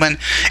gentlemen,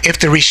 if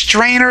the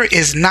restrainer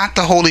is not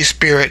the Holy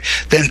Spirit,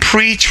 then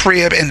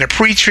pre-trib and the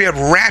pre-trib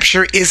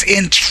rapture is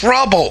in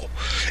trouble.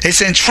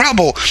 It's in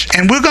trouble.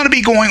 And we're going to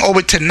be going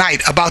over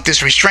tonight about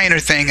this restrainer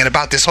thing and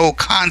about this whole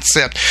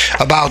concept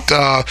about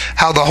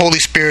how the Holy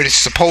Spirit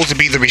is supposed to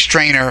be the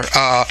restrainer,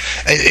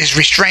 is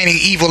restraining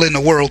evil in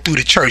the world through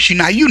the church.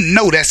 You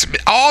know that's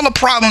all the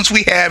problems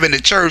we have in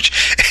the church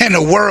and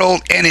the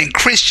world and in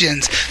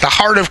Christians, the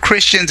heart of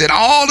Christians and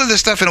all of the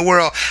stuff in the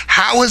world.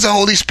 How is the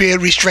Holy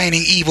Spirit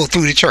restraining evil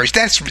through the church?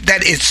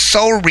 That is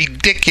so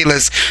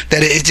ridiculous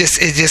that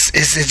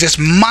it's just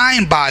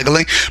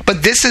mind-boggling.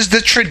 But this is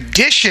the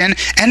tradition,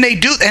 and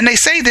they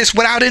say this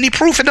without any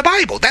proof in the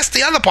Bible. That's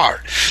the other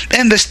part.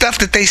 And the stuff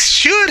that they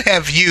should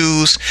have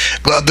used,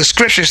 the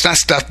scriptures, not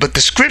stuff, but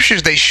the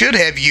scriptures they should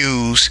have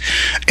used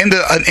in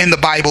the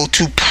Bible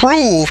to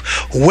prove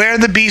where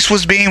the beast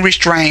was being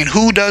restrained,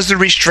 who does the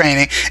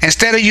restraining.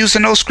 Instead of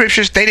using those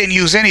scriptures, they didn't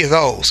use any of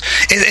those.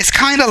 It's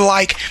kind of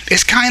like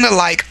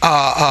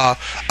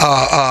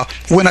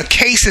when a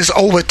case is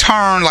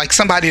overturned, like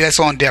somebody that's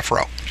on death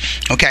row.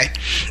 Okay,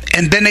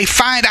 and then they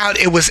find out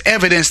it was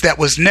evidence that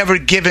was never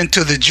given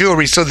to the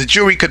jury so the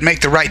jury could make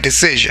the right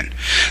decision.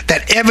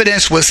 That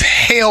evidence was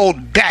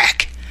held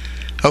back.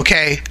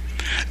 Okay,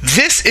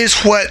 this is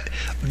what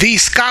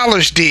these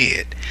scholars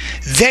did.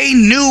 They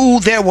knew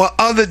there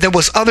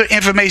was other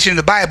information in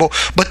the Bible,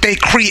 but they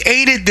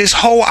created this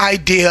whole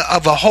idea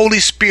of a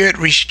Holy Spirit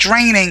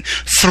restraining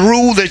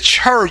through the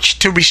church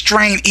to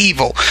restrain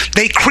evil.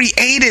 They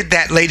created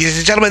that, ladies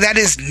and gentlemen. That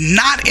is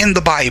not in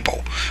the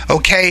Bible.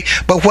 Okay,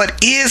 but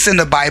what is in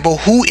the Bible?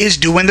 Who is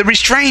doing the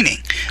restraining?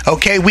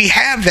 Okay, we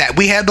have that.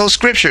 We have those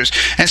scriptures,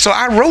 and so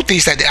I wrote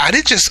these. I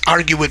didn't just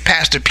argue with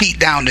Pastor Pete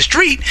down the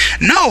street.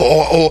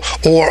 No,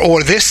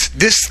 or this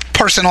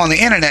person on the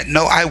internet.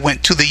 No, I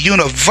went to the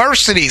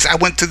universities. I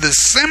went to the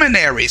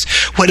seminaries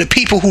where the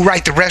people who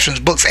write the reference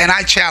books, and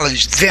I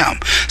challenged them.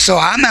 So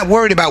I'm not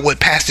worried about what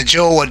Pastor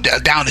Joe or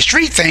down the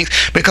street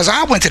thinks, because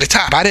I went to the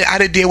top. I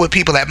didn't deal with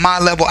people at my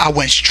level. I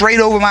went straight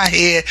over my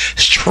head,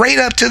 straight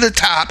up to the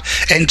top,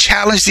 and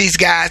challenged these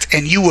guys,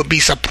 and you would be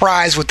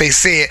surprised what they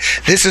said.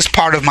 This is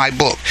part of my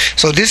book.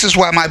 So this is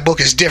why my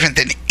book is different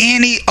than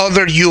any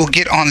other you'll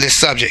get on this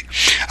subject.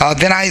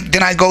 Then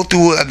I go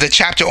through the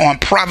chapter on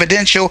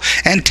providential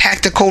and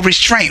tactical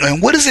restraint.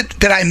 And what is it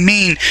that I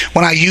mean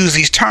when I use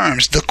these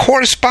terms? The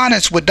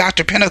correspondence with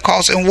Dr.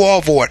 Pentecost and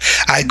Walvoord.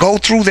 I go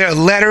through their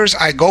letters,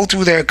 I go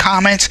through their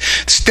comments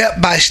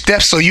step by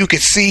step so you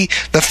could see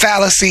the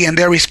fallacy in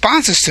their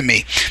responses to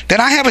me. Then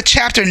I have a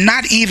chapter,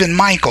 Not Even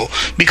Michael,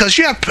 because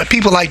you have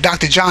people like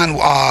Dr. John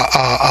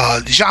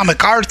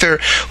MacArthur,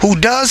 who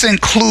does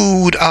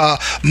include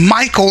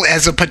Michael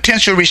as a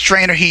potential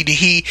restrainer.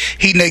 He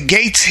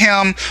negates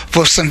him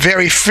for some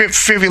very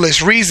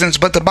frivolous reasons,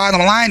 but the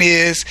bottom line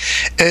is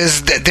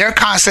that their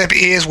concept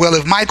is, well,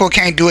 if Michael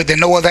can't do it, then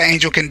no other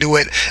angel can do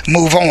it,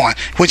 move on,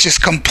 which is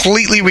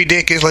completely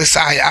ridiculous.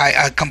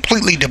 I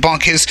completely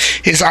debunk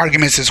his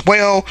arguments as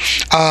well.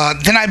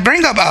 Then I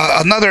bring up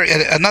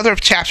another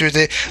chapter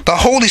that the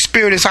Holy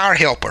Spirit is our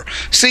helper.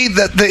 See,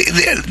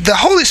 the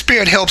Holy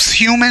Spirit helps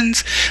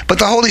humans, but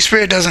the Holy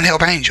Spirit doesn't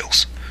help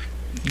angels.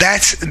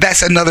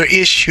 That's another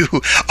issue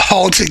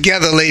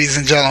altogether, ladies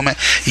and gentlemen.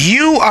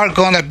 You are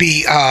going to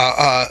be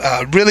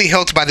really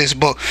helped by this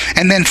book.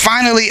 And then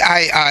finally,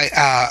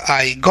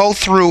 I go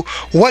through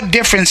what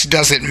difference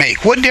does it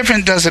make? What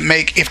difference does it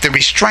make if the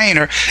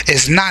restrainer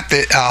is not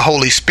the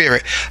Holy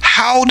Spirit?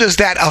 How does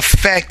that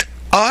affect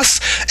us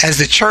as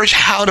the church?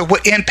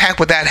 What impact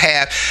would that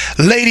have?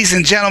 Ladies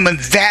and gentlemen,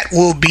 that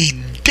will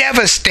be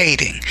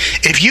devastating.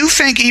 If you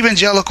think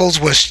evangelicals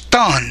were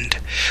stunned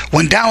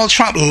when Donald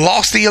Trump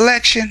lost the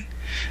election,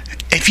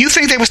 if you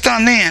think they were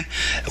stunned then,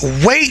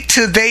 wait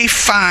till they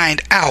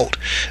find out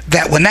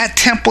that when that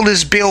temple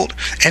is built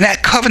and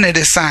that covenant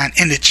is signed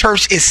and the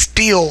church is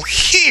still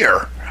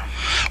here,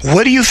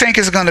 what do you think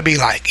it's going to be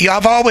like?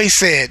 I've always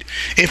said,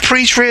 if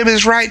pre-trib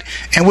is right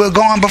and we're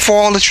gone before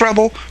all the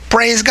trouble,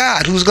 praise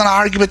God. Who's going to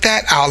argue with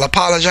that? I'll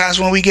apologize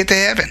when we get to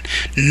heaven.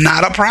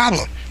 Not a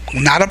problem.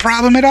 Not a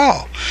problem at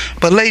all.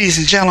 But ladies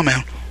and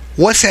gentlemen,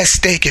 what's at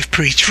stake if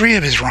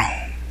pre-trib is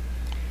wrong?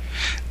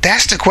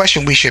 That's the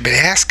question we should be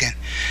asking.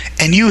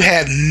 And you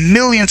have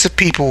millions of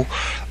people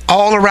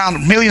all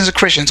around, millions of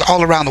Christians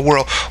all around the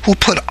world who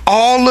put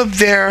all of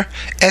their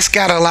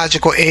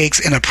eschatological eggs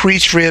in a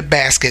pre-trib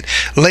basket,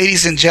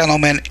 ladies and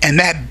gentlemen, and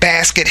that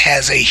basket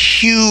has a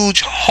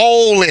huge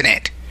hole in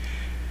it.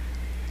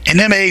 And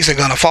them eggs are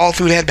going to fall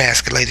through that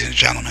basket, ladies and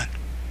gentlemen.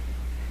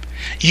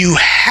 You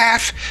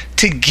have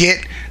to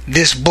get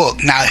this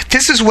book. Now,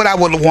 this is what I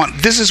would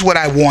want. This is what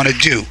I want to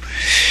do.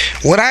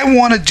 What I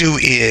want to do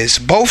is,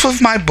 both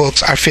of my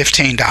books are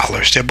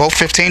 $15. They're both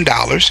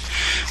 $15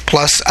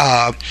 plus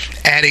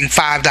adding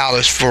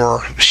 $5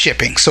 for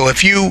shipping. So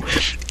if you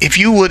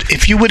were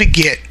to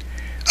get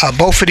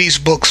both of these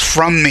books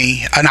from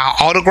me, and I'll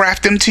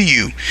autograph them to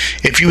you.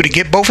 If you were to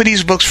get both of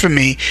these books from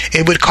me,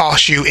 it would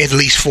cost you at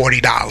least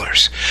 $40.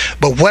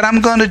 But what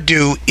I'm going to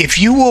do, if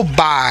you will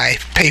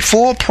pay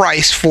full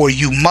price for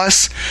You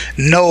Must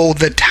Know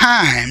the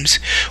Times,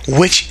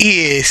 which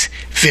is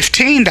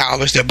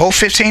 $15, they're both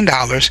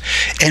 $15,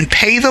 and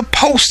pay the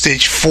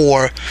postage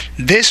for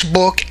this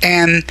book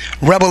and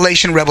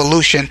Revelation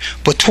Revolution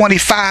for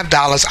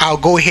 $25, I'll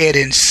go ahead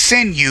and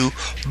send you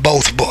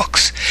both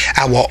books.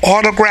 I will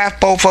autograph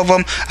both of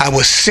them. I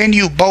will send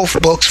you both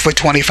books for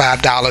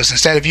 $25.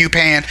 Instead of you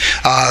paying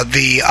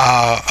the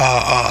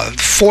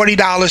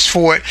 $40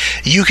 for it,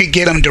 you could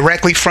get them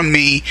directly from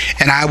me,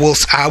 and I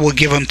will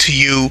give them to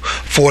you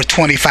for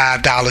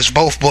 $25.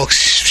 Both books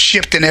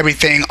shipped and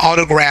everything,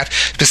 autographed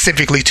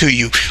specifically to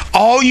you.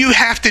 All you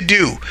have to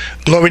do,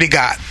 glory to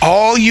God,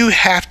 all you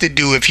have to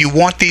do if you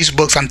want these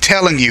books, I'm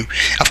telling you,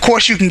 of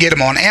course you can get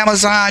them on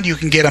Amazon, you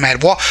can get them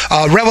at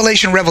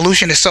Revelation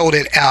Revolution is sold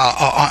at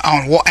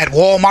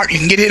Walmart. You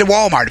can get it at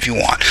Walmart if you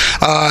want.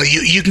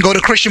 You can go to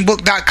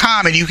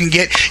christianbook.com and you can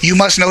get You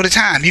Must Know the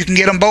Time. You can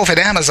get them both at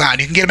Amazon.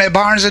 You can get them at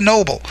Barnes &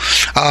 Noble.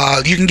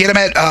 You can get them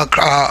at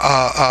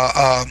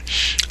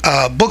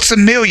Books A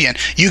Million.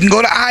 You can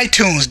go to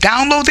iTunes,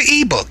 download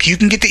the ebook. You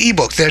can get the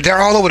ebooks. They're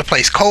all over the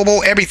place. Kobo,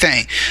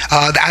 everything.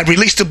 I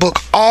released the book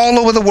all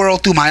over the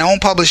world through my own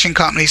publishing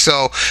company.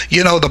 So,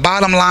 the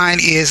bottom line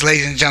is,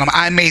 ladies and gentlemen,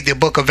 I made the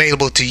book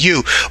available to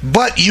you.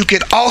 But you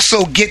could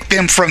also get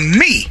them from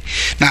me.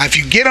 Now, if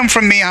you get them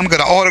from me, I'm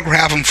going to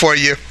autograph them for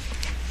you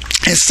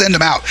and send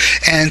them out.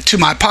 And to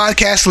my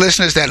podcast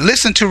listeners that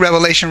listen to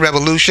Revelation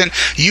Revolution,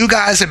 you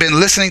guys have been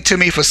listening to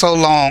me for so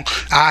long.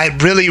 I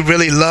really,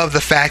 really love the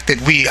fact that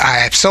I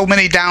have so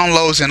many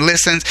downloads and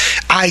listens.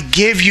 I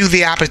give you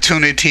the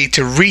opportunity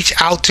to reach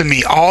out to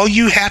me. All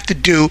you have to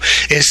do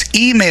is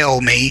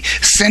email me,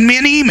 send me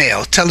an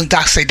email, telling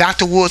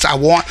Dr. Woods, I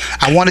want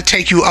to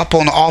take you up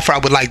on the offer. I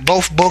would like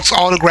both books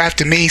autographed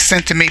to me,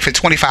 sent to me for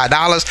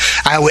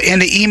 $25. I will, in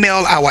the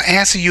email, I will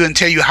answer you and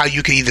tell you how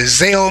you can either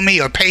Zelle me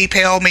or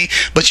PayPal me,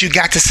 but you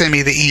got to send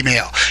me the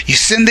email. You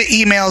send the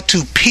email to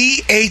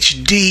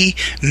PhD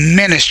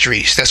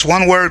Ministries. That's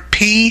one word,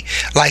 P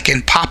like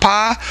in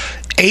Papa,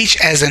 H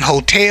as in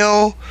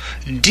hotel,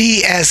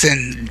 D as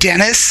in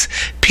Dennis,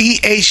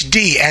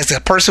 PhD as a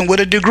person with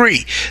a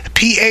degree.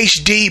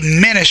 PhD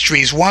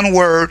Ministries, one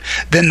word,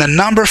 then the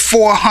number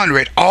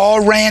 400,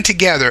 all ran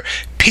together.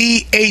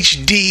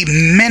 PhD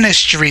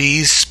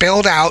Ministries,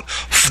 spelled out,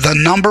 the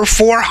number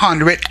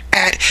 400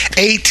 at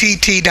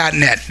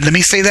att.net. Let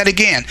me say that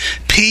again.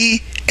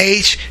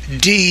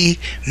 PhD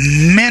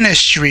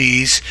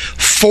Ministries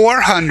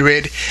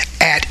 400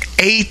 at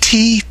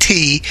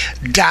att.net.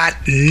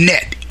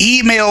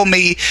 Email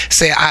me,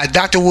 say,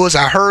 Dr. Woods,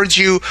 I heard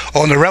you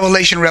on the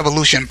Revelation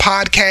Revolution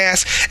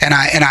podcast, and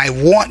I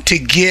want to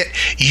get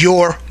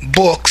your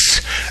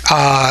books,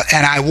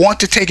 and I want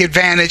to take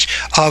advantage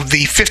of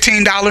the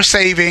 $15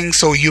 savings.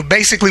 So you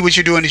basically, what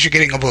you're doing is you're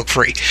getting a book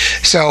free.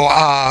 So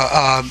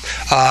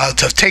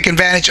to take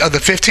advantage of the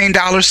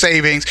 $15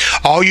 savings,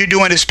 all you're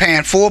doing is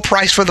paying full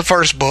price for the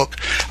first book,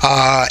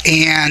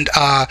 and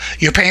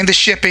you're paying the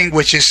shipping,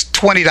 which is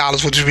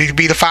 $20, which would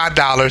be the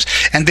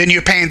 $5, and then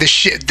you're paying the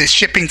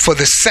shipping for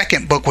the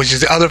second book, which is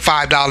the other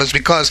 $5,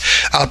 because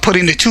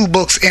putting the two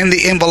books in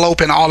the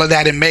envelope and all of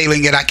that and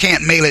mailing it, I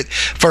can't mail it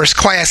first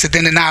class, and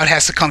then now it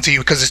has to come to you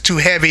because it's too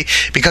heavy,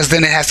 because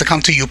then it has to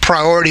come to you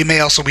priority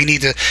mail, so we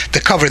need to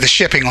cover the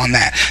shipping on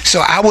that.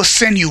 So I will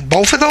send you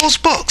both of those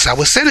books. I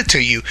will send it to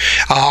you.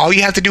 All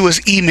you have to do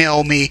is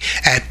email me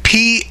at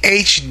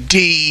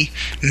PhD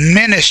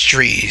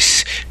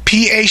Ministries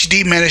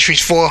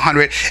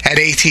 400 at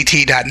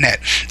att.net.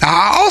 Now,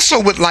 I also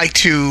would like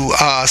to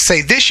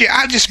say this year,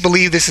 I just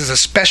believe this is a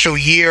special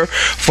year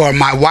for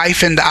my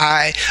wife and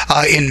I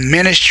in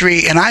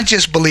ministry, and I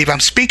just believe, I'm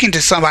speaking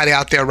to somebody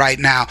out there right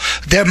now,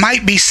 there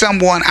might be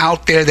someone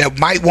out there that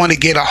might want to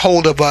get a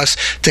hold of us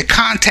to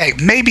contact.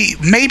 Maybe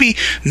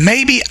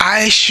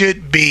I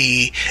should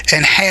be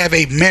and have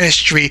a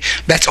ministry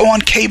that's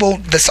on cable,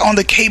 that's on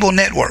the cable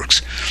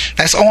networks,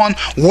 that's on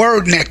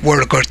Word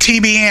Network or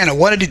TBN or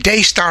one of the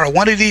Daystar or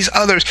one of these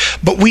others,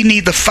 but we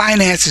need the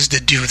finances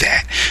to do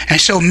that. And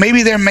so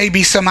maybe there may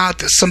be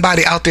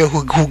somebody out there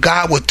who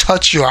God will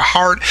touch your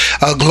heart,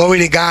 glory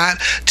to God,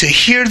 to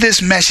hear this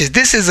message.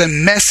 This is a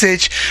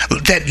message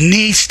that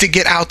needs to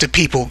get out to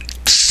people.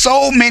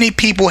 So many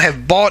people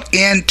have bought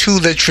into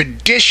the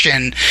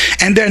tradition,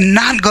 and they're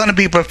not going to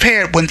be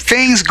prepared. When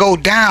things go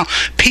down,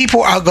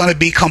 people are going to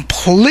be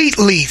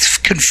completely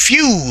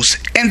confused.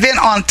 And then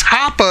on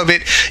top of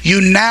it, you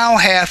now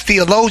have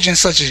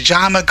theologians such as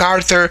John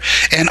MacArthur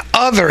and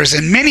others,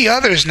 and many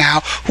others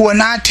now, who are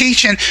not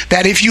teaching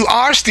that if you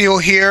are still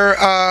here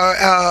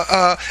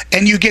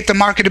and you get the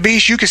mark of the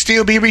beast, you can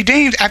still be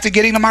redeemed after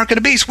getting the mark of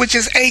the beast, which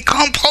is a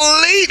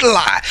complete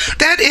lie.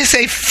 That is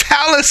a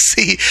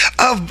fallacy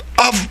of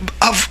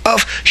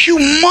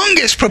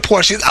humongous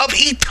proportions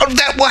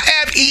that will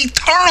have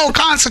eternal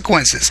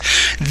consequences.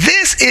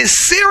 This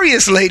is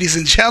serious, ladies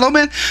and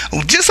gentlemen.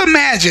 Just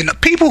imagine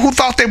people who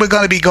thought they were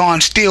going to be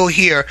gone still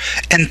here,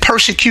 and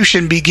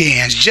persecution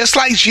begins. Just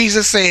like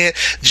Jesus said,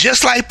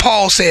 just like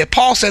Paul said.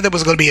 Paul said there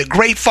was going to be a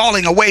great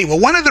falling away. Well,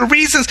 one of the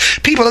reasons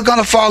people are going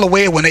to fall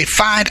away when they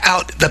find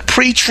out the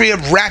pre-trib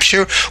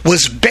rapture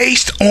was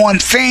based on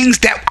things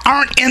that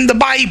aren't in the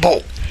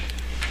Bible.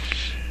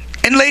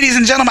 And ladies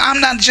and gentlemen, I'm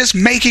not just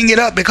making it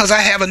up because I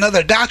have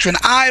another doctrine.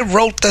 I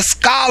wrote the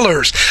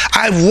scholars.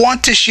 I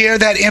want to share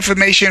that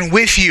information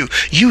with you.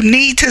 You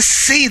need to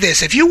see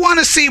this. If you want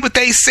to see what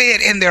they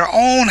said in their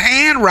own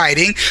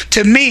handwriting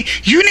to me,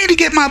 you need to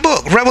get my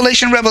book,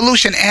 Revelation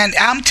Revolution. And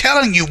I'm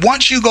telling you,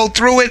 once you go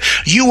through it,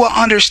 you will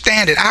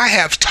understand it. I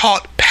have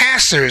taught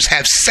pastors,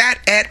 have sat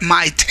at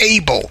my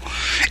table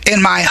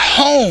in my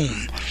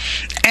home,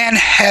 and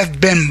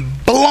have been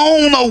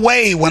blown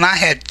away when I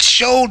had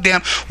showed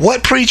them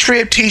what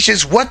pre-trib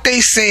teaches, what they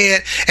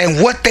said,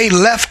 and what they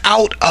left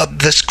out of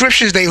the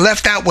scriptures they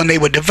left out when they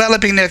were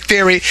developing their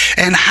theory,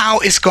 and how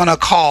it's going to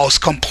cause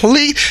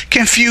complete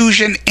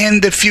confusion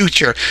in the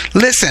future.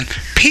 Listen,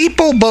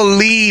 people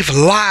believe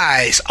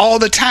lies all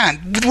the time.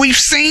 We've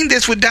seen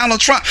this with Donald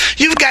Trump.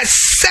 You've got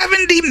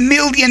 70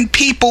 million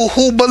people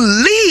who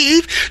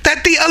believe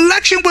that the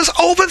election was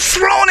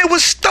overthrown, it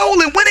was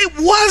stolen, when it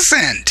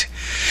wasn't.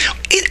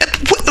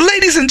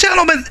 Ladies and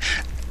gentlemen,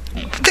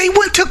 they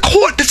went to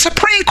court, the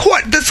Supreme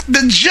Court,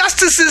 the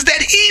justices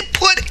that he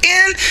put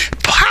in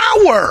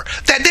power,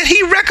 that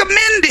he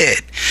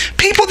recommended,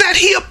 people that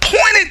he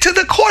appointed to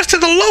the courts, to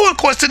the lower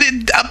courts, to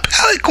the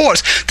appellate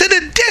courts, to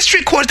the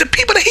district courts, the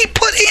people that he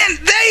put in,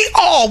 they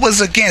all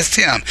was against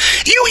him.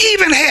 You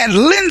even had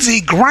Lindsey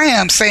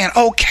Graham saying,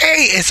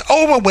 okay, it's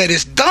over with,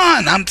 it's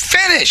done, I'm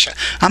finished,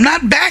 I'm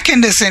not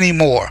backing this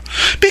anymore,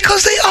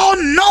 because they all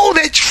know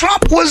that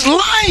Trump was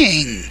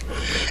lying.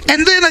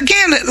 And then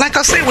again, like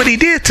I said, what he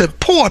did to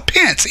poor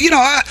Pence,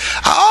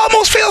 I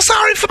almost feel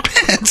sorry for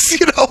Pence,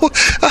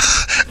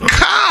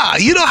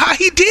 God, how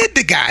he did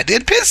the guy.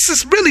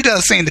 Pence really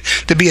does seem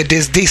to be a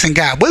decent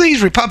guy, whether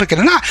he's Republican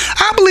or not.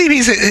 I believe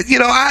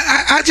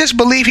I just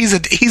believe he's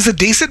a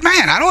decent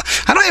man. I don't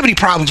have any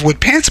problems with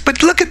Pence,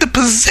 but look at the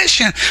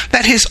position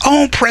that his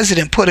own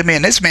president put him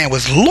in. This man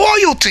was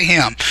loyal to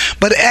him.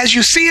 But as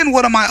you see in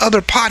one of my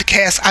other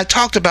podcasts, I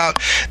talked about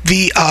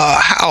the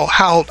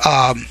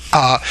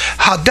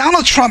how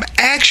Donald Trump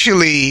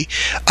actually,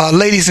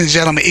 ladies and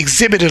gentlemen,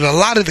 exhibited a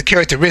lot of the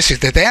characteristics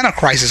that the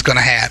Antichrist is going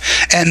to have.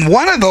 And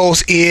one of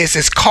those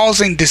is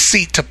causing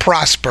deceit to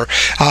prosper.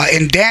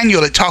 In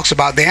Daniel, it talks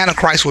about the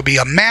Antichrist will be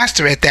a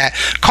master at that,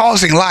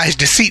 causing lies.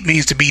 Deceit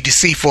means to be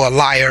deceitful, a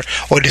liar,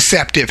 or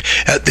deceptive.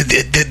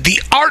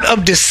 The art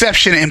of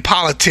deception in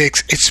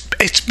politics,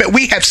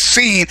 we have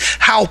seen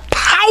how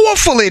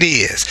powerful it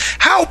is.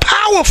 How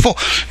powerful.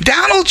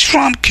 Donald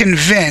Trump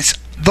convinced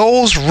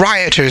those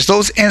rioters,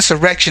 those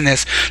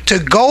insurrectionists, to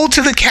go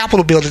to the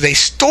Capitol building. They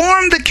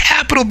stormed the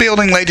Capitol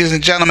building, ladies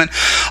and gentlemen,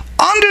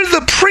 under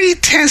the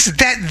pretense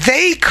that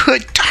they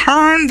could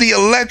turn the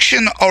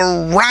election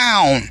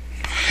around.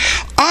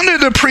 Under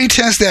the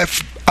pretense that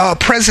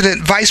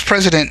Vice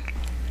President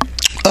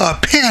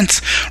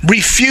Pence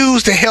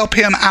refused to help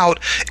him out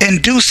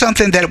and do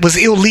something that was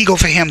illegal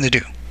for him to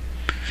do.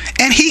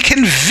 And he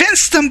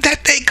convinced them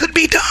that they could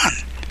be done.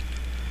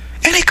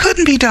 And it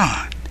couldn't be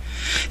done.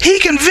 He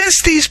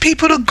convinced these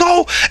people to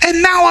go,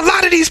 and now a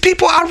lot of these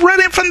people are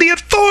running from the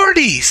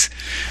authorities.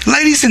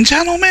 Ladies and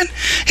gentlemen,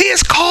 he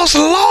has caused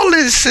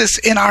lawlessness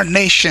in our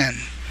nation.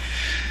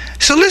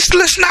 So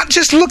let's not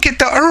just look at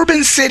the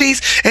urban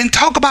cities and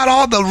talk about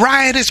all the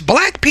riotous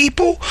black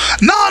people.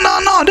 No.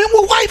 There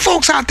were white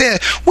folks out there.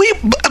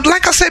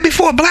 Like I said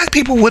before, black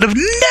people would have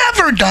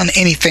never done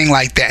anything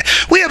like that.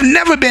 We have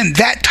never been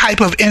that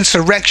type of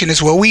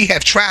insurrectionist where we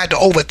have tried to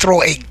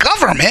overthrow a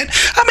government.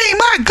 I mean,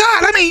 my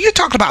God. I mean, you're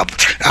talking about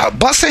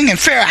busing and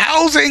fair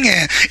housing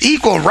and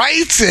equal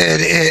rights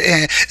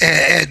and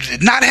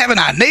not having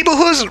our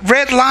neighborhoods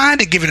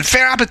redlined and giving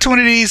fair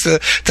opportunities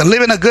to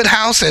live in a good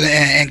house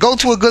and go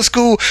to a good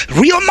school.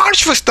 Real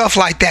march for stuff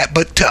like that.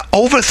 But to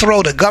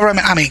overthrow the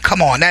government, I mean,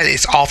 come on, that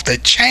is off the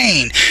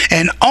chain.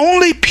 And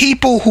only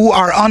people who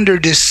are under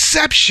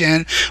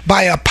deception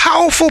by a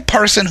powerful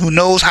person who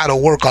knows how to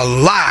work a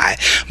lie.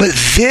 But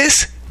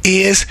this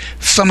is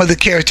some of the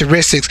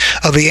characteristics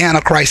of the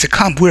Antichrist to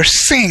come. We're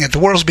seeing it. The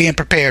world's being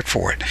prepared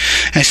for it.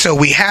 And so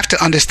we have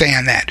to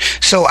understand that.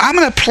 So I'm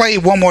going to play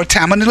one more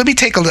time. Let me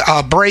take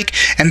a break,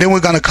 and then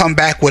we're going to come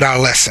back with our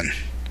lesson.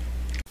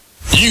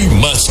 You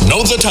must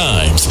know the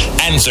times.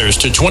 Answers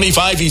to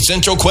 25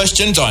 essential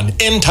questions on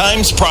End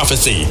Times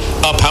Prophecy.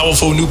 A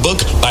powerful new book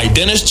by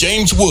Dennis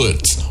James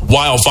Woods.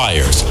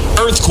 Wildfires,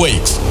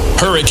 earthquakes,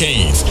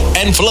 hurricanes,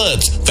 and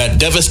floods that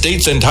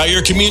devastates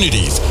entire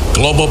communities.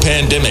 Global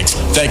pandemics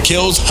that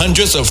kills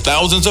hundreds of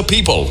thousands of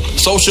people.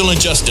 Social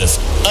injustice,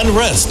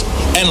 unrest,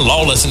 and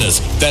lawlessness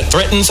that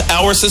threatens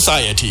our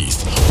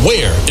societies.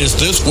 Where is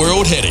this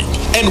world heading?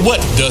 And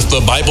what does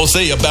the Bible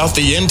say about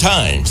the end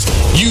times?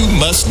 You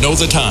Must Know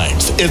the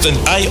Times is an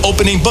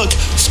eye-opening book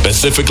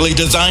specifically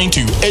designed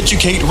to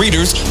educate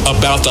readers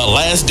about the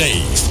last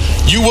days.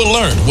 You will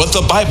learn what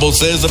the Bible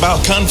says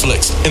about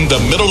conflicts in the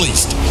Middle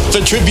East,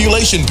 the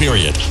tribulation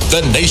period,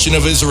 the nation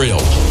of Israel,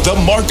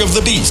 the mark of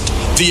the beast,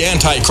 the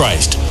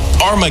Antichrist,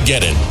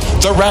 Armageddon,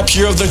 the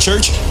rapture of the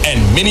church,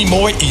 and many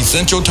more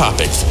essential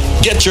topics.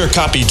 Get your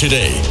copy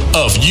today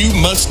of You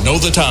Must Know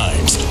the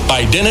Times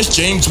by Dennis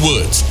James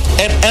Woods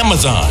at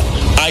Amazon,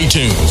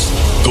 iTunes,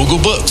 Google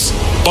Books,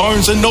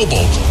 Barnes &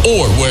 Noble,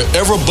 or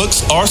wherever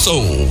books are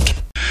sold.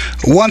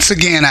 Once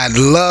again, I'd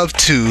love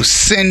to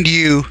send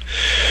you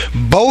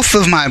both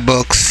of my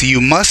books,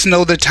 You Must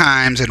Know the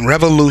Times and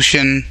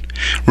Revelation,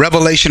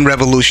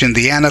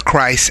 the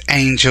Antichrist,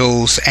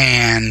 Angels,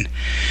 and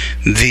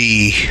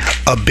the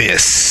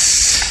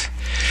Abyss.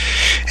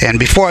 And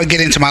before I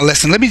get into my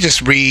lesson, let me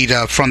just read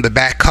from the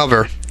back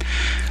cover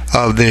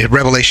of the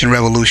Revelation,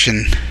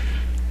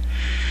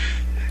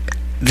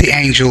 the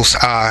Angels,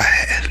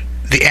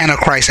 the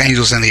Antichrist,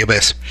 Angels, and the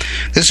Abyss.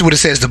 This is what it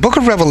says. The book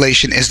of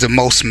Revelation is the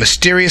most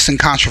mysterious and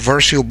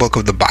controversial book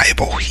of the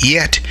Bible.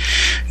 Yet,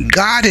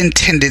 God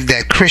intended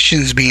that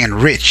Christians be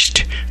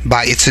enriched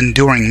by its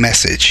enduring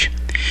message.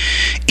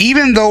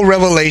 Even though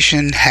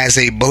Revelation has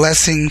a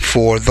blessing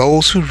for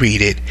those who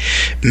read it,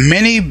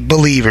 many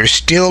believers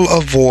still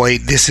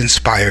avoid this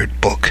inspired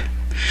book.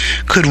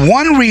 Could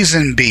one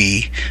reason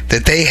be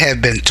that they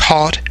have been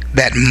taught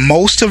that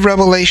most of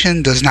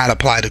Revelation does not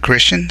apply to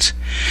Christians?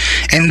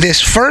 In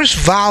this first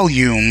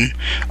volume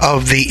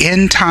of the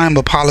End Time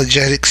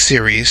Apologetic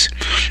series,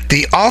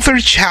 the author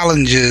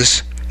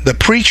challenges the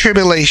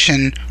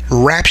pre-tribulation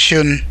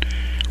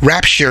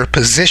rapture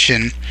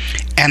position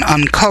and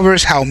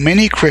uncovers how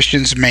many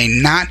Christians may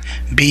not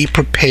be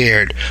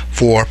prepared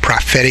for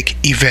prophetic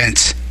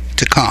events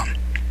to come.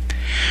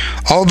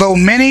 Although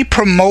many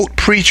promote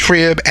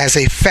pre-trib as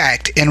a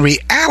fact, in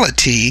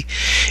reality,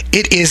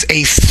 it is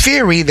a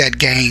theory that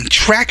gained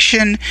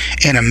traction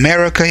in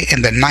America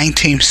in the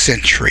 19th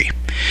century.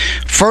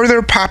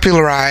 Further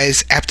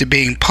popularized after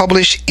being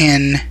published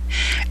in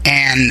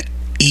an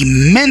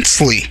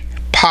immensely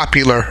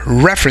popular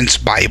reference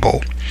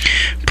Bible,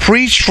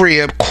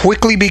 pre-trib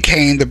quickly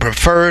became the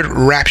preferred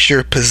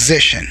rapture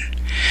position.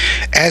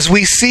 As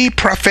we see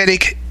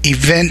prophetic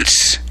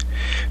events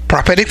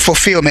prophetic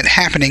fulfillment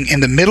happening in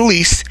the Middle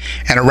East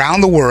and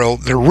around the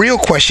world, the real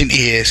question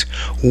is,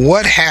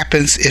 what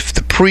happens if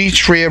the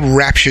pre-trib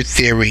rapture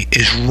theory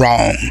is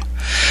wrong?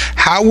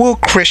 How will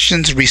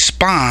Christians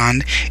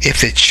respond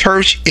if the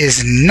church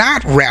is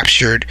not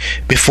raptured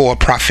before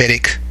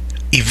prophetic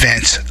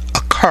events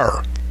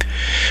occur?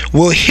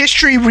 Will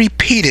history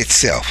repeat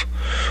itself?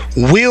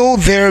 Will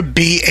there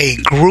be a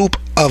group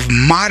of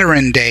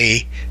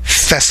modern-day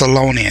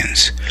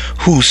Thessalonians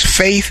whose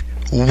faith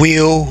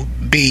will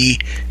be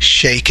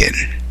shaken?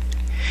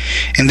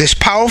 In this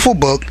powerful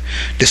book,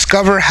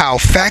 discover how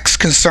facts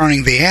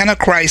concerning the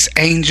Antichrist,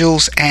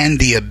 angels, and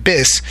the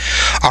abyss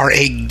are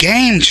a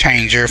game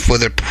changer for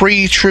the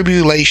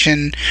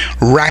pre-tribulation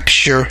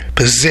rapture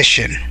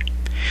position.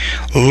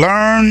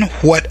 Learn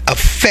what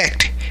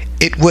effect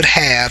it would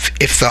have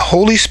if the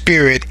Holy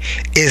Spirit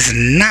is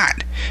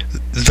not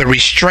the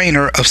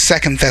restrainer of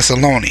 2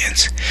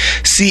 Thessalonians.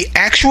 See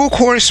actual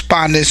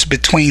correspondence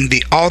between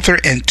the author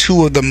and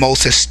two of the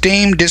most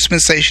esteemed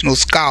dispensational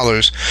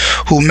scholars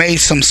who made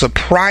some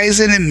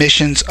surprising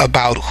admissions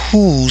about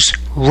who's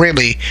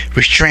really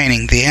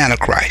restraining the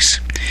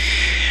Antichrist.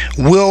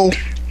 Will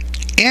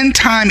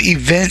end-time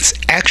events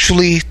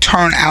actually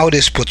turn out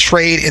as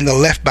portrayed in the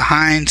Left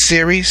Behind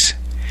series?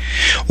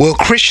 Will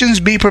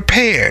Christians be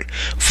prepared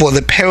for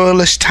the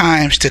perilous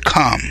times to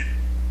come?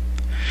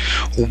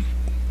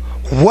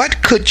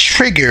 What could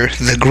trigger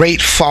the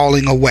great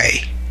falling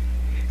away?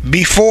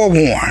 Be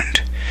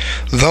forewarned.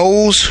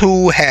 Those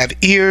who have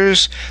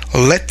ears,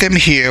 let them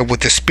hear what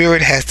the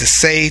Spirit has to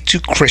say to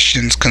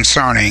Christians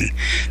concerning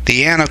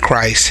the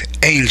Antichrist,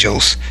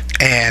 angels,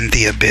 and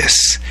the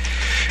abyss.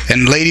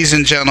 And ladies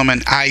and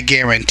gentlemen, I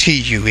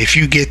guarantee you, if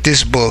you get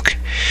this book,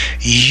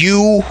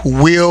 you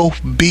will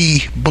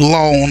be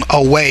blown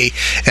away.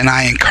 And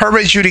I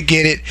encourage you to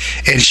get it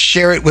and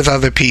share it with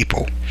other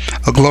people.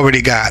 Glory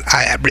to God.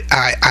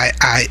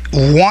 I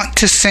want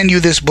to send you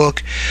this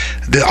book.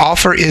 The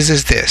offer is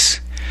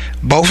this.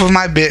 Both of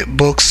my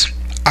books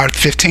are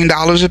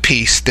 $15 a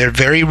piece. They're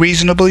very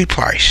reasonably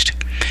priced.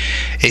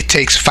 It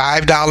takes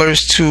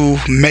 $5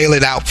 to mail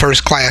it out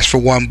first class for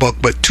one book,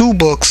 but 2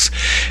 books,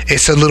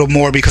 it's a little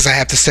more because I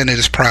have to send it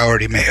as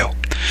priority mail.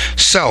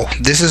 So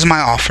this is my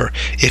offer.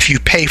 If you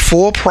pay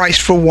full price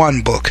for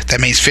one book,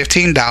 that means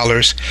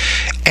 $15,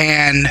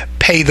 and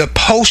pay the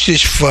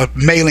postage for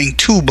mailing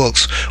 2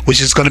 books,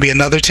 which is going to be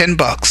another $10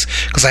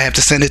 because I have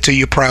to send it to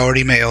you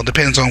priority mail.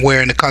 Depends on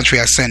where in the country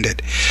I send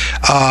it.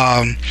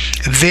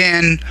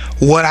 Then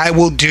what I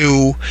will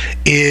do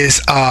is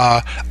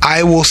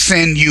I will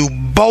send you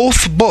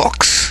both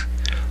books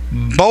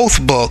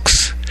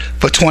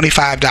for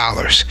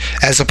 $25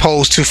 as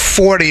opposed to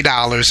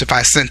 $40 if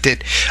I sent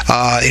it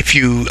if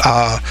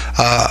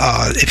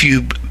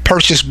you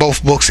purchase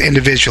both books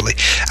individually.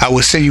 I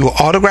will send you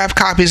autographed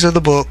copies of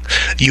the book.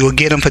 You will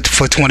get them for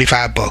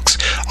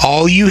 $25.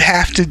 All you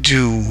have to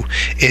do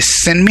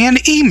is send me an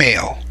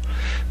email,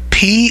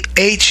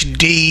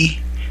 PhD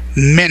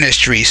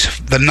Ministries,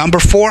 the number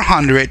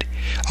 400,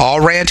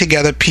 all ran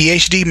together,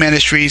 PhD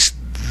Ministries,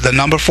 the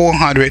number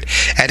 400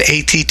 at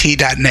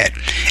att.net,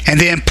 and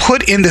then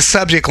put in the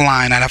subject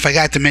line, and I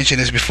forgot to mention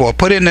this before,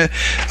 put in the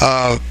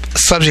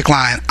subject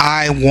line,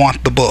 I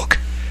want the book.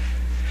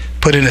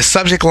 Put in the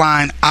subject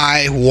line,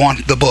 I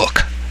want the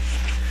book.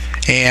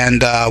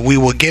 And we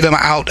will get them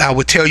out. I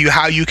will tell you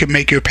how you can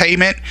make your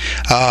payment.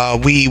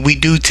 We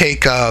do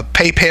take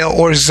PayPal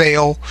or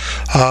Zelle.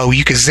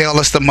 You can Zelle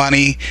us the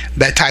money,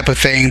 that type of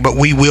thing. But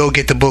we will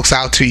get the books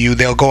out to you.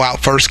 They'll go out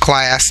first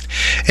class,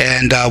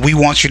 and we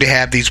want you to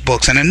have these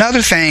books. And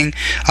another thing,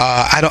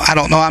 I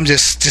don't know. I'm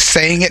just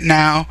saying it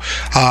now.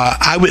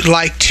 I would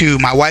like to.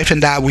 My wife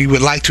and I, we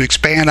would like to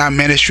expand our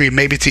ministry,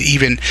 maybe to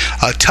even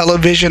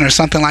television or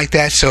something like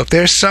that. So if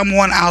there's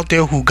someone out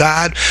there who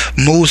God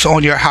moves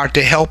on your heart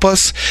to help us,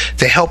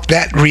 to help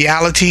that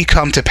reality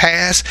come to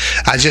pass,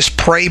 I just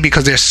pray,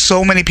 because there's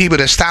so many people,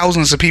 there's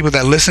thousands of people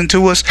that listen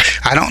to us.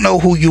 I don't know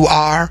who you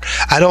are.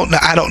 I don't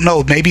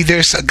know. Maybe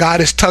God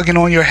is tugging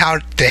on your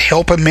heart to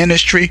help a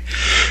ministry.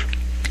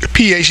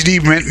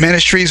 PhD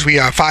Ministries, we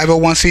are a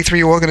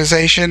 501c3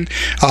 organization.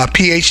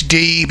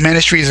 PhD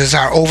Ministries is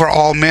our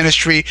overall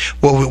ministry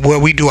where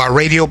we do our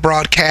radio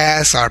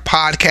broadcasts, our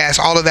podcasts.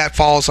 All of that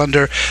falls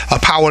under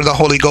Power of the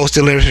Holy Ghost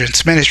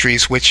Deliverance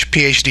Ministries, which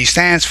PhD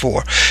stands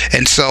for.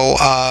 And so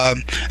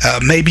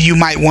maybe you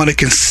might want to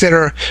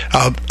consider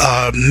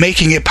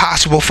making it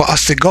possible for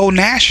us to go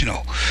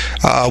national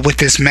with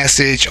this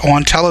message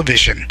on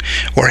television,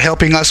 or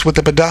helping us with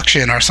the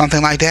production or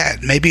something like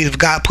that. Maybe if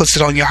God puts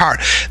it on your heart.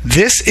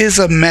 This is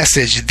a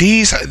message.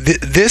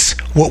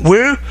 What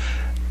we're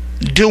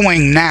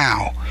doing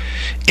now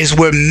is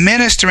we're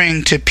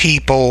ministering to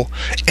people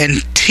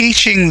and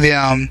teaching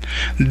them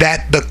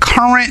that the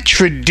current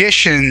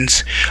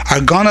traditions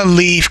are going to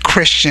leave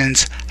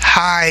Christians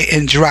high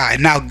and dry.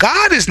 Now,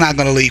 God is not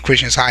going to leave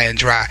Christians high and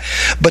dry,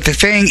 but the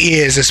thing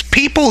is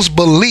people's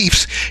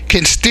beliefs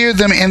can steer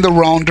them in the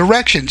wrong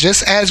direction,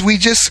 just as we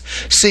just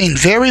seen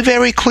very,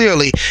 very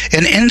clearly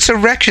an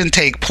insurrection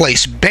take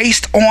place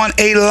based on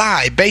a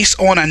lie, based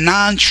on a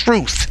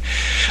non-truth,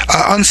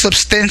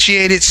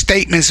 unsubstantiated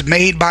statements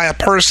made by a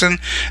person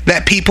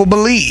that people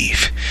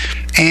believe,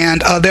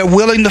 and they're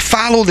willing to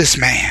follow this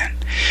man.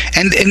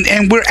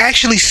 And we're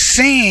actually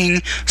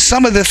seeing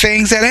some of the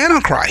things that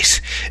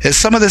Antichrist is,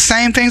 some of the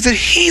same things that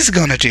he's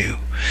going to do.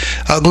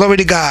 Glory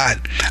to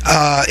God,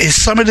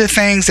 is some of the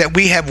things that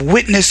we have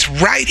witnessed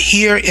right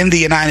here in the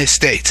United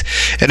States.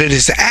 And it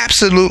is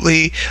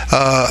absolutely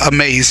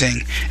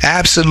amazing.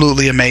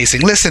 Absolutely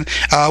amazing. Listen,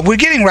 we're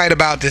getting right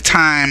about the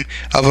time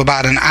of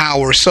about an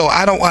hour. So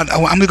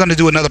I'm going to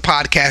do another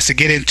podcast to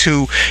get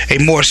into a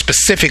more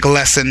specific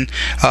lesson.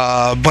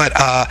 But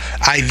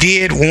I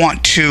did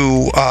want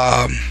to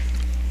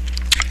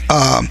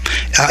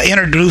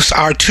introduce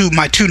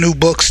my two new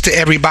books to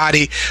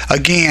everybody.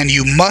 Again,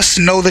 You Must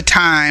Know the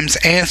Times,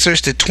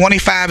 Answers to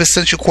 25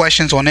 Essential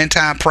Questions on End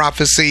Time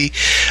Prophecy.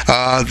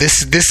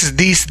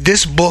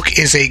 This book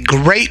is a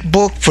great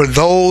book for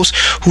those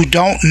who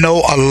don't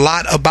know a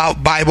lot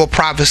about Bible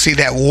prophecy,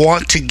 that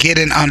want to get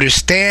an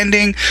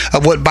understanding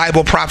of what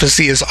Bible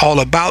prophecy is all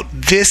about.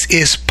 This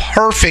is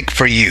perfect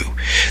for you.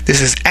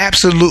 This is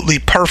absolutely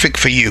perfect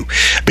for you,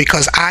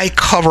 because I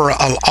cover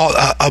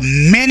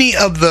many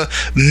of the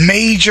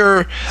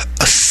major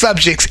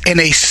subjects in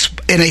a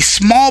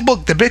small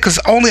book. The book is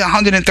only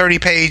 130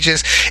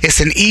 pages. It's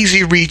an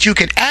easy read. You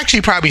can actually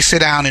probably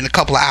sit down in a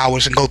couple of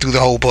hours and go through the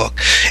whole book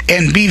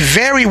and be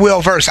very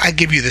well versed. I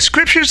give you the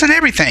scriptures and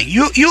everything.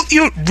 You're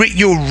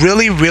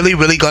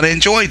really going to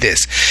enjoy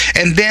this.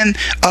 And then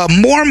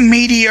more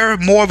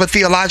meatier, more of a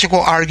theological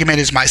argument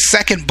is my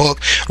second book,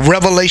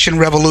 Revelation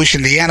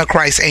Revolution: The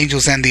Antichrist,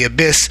 Angels, and the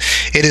Abyss.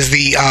 It is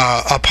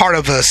a part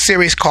of a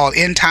series called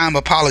End Time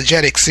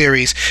Apologetics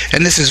series,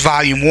 and this is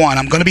volume 1.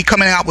 I'm going to be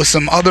coming out with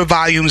some other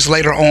volumes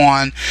later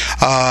on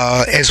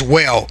as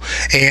well,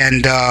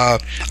 and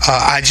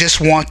I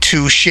just want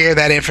to share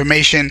that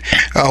information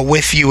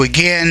with you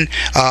again.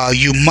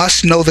 You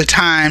Must Know the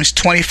Times,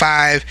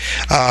 25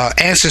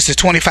 answers to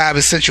 25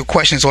 essential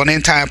questions on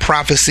end time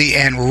prophecy,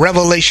 and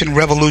Revelation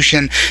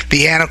Revolution: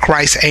 The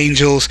Antichrist,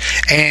 Angels,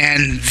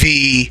 and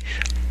the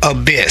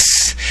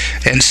Abyss.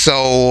 And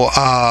so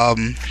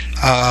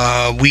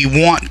we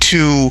want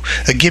to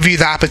give you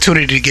the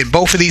opportunity to get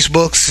both of these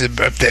books.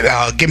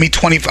 Give me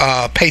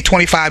pay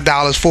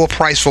 $25 full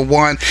price for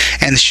one,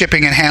 and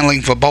shipping and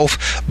handling for both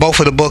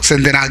of the books,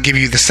 and then I'll give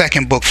you the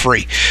second book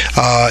free.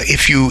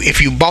 If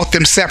you bought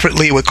them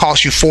separately, it would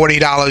cost you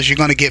 $40. You're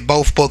going to get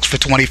both books for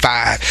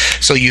 $25.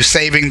 So you're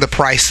saving the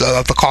price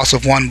of the cost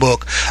of one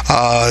book.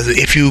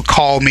 If you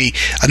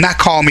not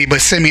call me,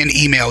 but send me an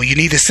email. You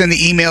need to send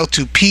the email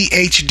to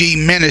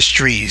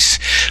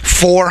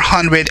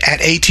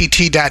PhDministries400@att.net.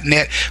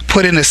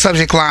 Put in the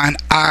subject line,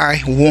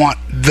 I want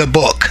the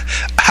book.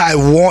 I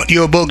want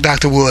your book,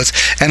 Dr. Woods,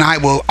 and I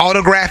will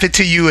autograph it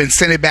to you and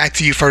send it back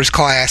to you first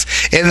class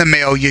in the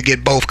mail. You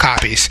get both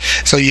copies,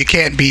 so you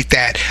can't beat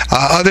that.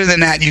 Other than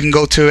that, you can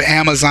go to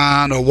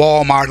Amazon or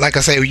Walmart. Like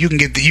I say, you can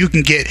get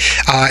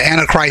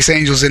Antichrist,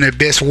 Angels, and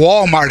Abyss.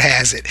 Walmart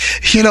has it,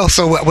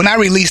 So when I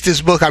release this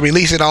book, I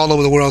release it all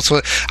over the world.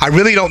 So I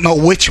really don't know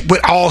what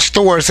all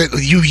stores that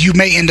you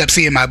may end up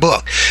seeing my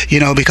book,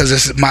 because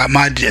it's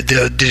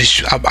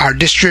our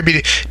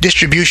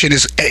distribution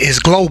is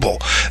global.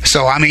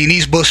 So I mean,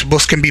 these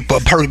books can be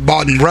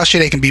bought in Russia,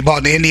 they can be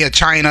bought in India,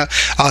 China,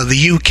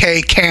 the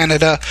UK,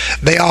 Canada.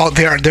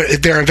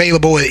 They're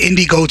available at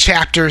Indigo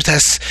chapters.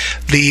 That's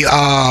the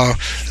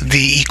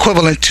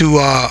equivalent to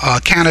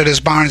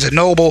Canada's Barnes and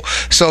Noble.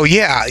 So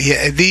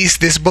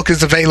this book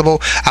is available.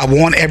 I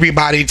want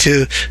everybody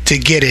to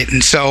get it.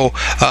 And so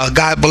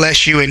God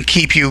bless you and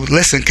keep you.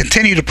 Listen,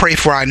 continue to pray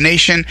for our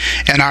nation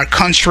and our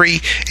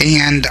country,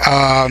 and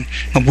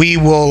we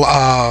will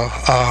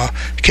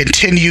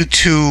continue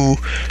to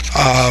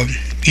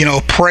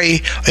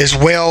pray as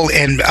well,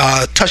 and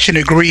touch and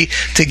agree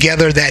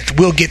together that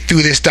we'll get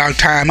through this dark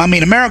time. I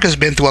mean, America's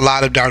been through a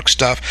lot of dark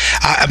stuff.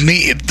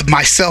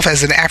 Myself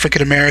as an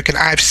African American,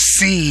 I've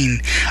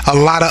seen a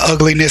lot of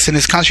ugliness in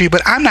this country,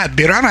 but I'm not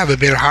bitter. I don't have a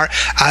bitter heart.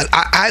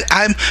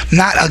 I'm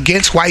not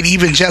against white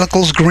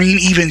evangelicals, green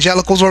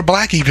evangelicals, or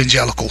black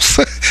evangelicals.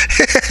 And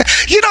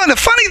the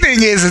funny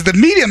thing is the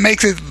media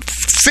makes it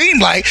seem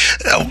like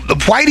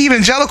white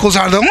evangelicals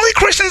are the only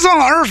Christians on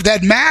earth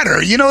that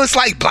matter. It's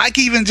like black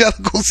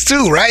evangelicals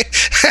too, right?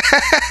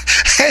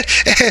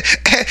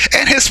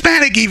 and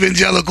Hispanic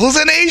evangelicals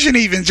and Asian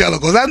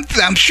evangelicals.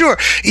 I'm sure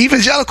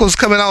evangelicals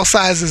come in all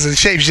sizes and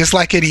shapes, just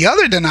like any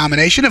other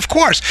denomination, of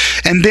course.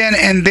 And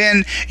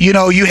then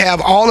you have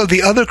all of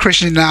the other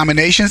Christian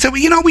denominations that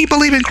we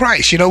believe in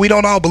Christ. We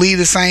don't all believe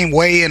the same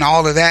way and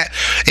all of that.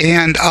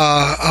 And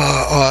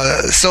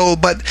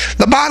but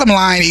the bottom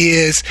line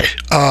is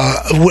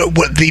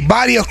the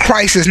body of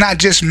Christ is not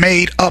just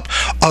made up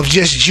of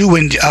just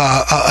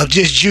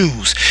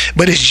Jews,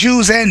 but it's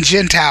Jews and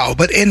Gentile.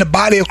 But in the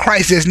body of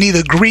Christ, there's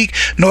neither Greek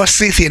nor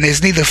Scythian.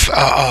 There's neither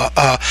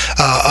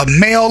a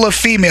male or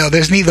female.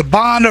 There's neither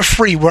bond or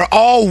free. We're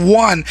all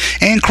one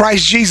in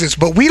Christ Jesus.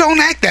 But we don't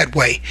act that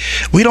way.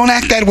 We don't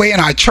act that way in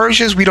our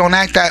churches. We don't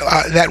act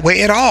that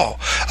way at all.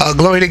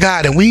 Glory to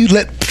God. And we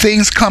let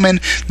things come in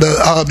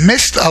the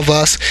midst of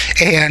us.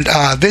 And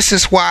this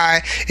is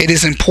why it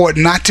is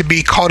important not to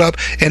be caught up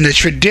in the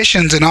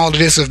traditions and all of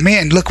this of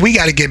men. Look, we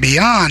got to get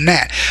beyond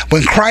that.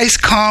 When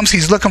Christ comes,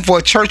 he's looking for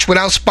a church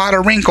without spot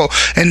or wrinkle,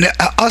 and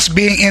us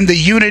being in the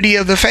unity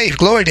of the faith.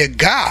 Glory to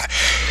God.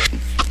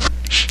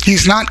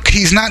 He's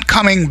not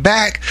coming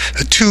back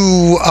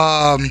to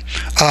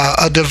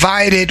a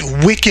divided,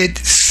 wicked,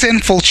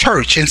 sinful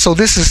church. And so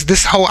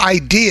this whole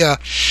idea.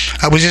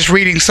 I was just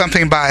reading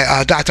something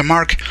by Dr.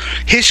 Mark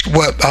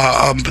Hitchcock,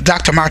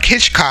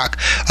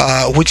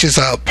 which is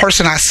a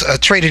person I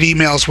traded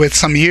emails with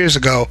some years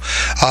ago,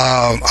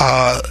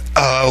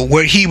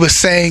 where he was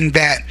saying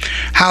that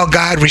how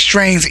God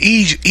restrains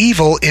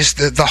evil is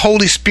the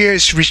Holy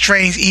Spirit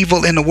restrains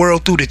evil in the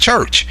world through the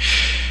church.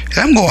 And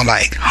I'm going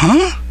like,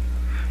 huh?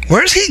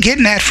 Where's he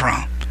getting that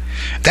from?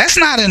 That's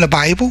not in the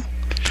Bible.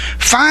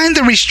 Find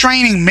the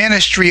restraining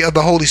ministry of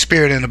the Holy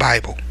Spirit in the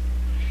Bible.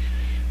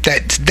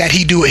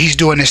 He's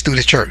doing this through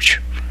the church.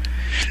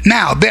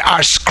 Now, there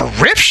are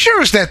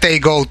scriptures that they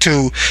go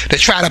to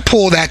try to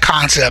pull that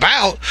concept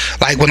out.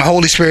 Like when the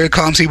Holy Spirit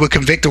comes, he would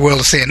convict the world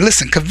of sin.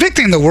 Listen,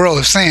 convicting the world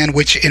of sin,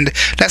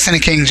 that's in the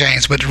King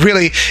James, but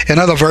really in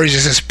other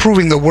versions is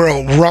proving to the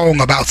world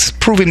wrong about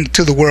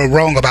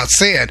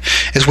sin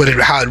is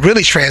how it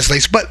really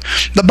translates. But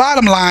the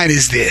bottom line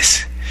is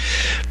this.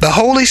 The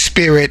Holy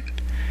Spirit,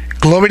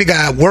 glory to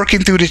God,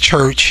 working through the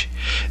church,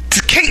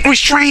 can't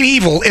restrain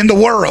evil in the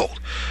world.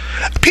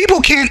 People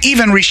can't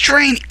even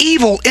restrain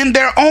evil in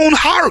their own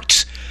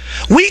hearts.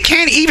 We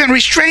can't even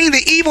restrain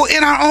the evil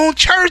in our own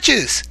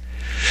churches.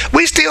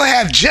 We still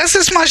have just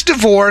as much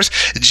divorce,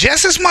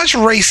 just as much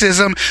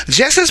racism,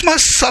 just as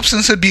much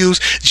substance abuse,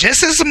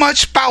 just as much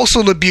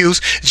spousal abuse,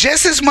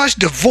 just as much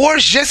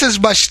divorce, just as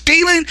much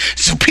stealing.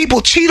 So people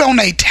cheat on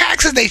their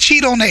taxes, they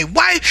cheat on their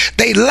wife,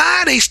 they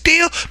lie, they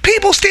steal.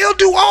 People still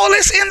do all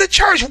this in the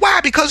church. Why?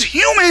 Because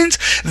humans,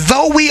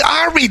 though we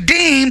are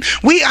redeemed,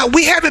 we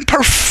haven't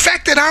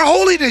perfected our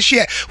holiness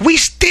yet. We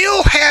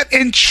still have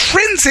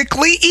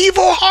intrinsically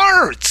evil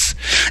hearts.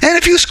 And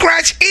if you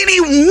scratch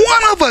any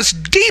one of us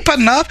deep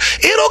enough,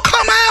 it'll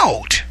come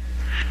out.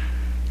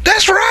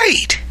 That's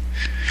right.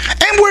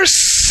 And we're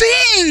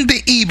seeing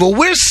the evil.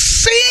 We're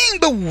seeing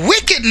the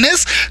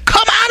wickedness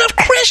come out of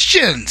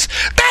Christians.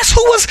 That's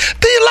who was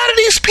a lot of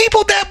these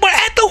people that were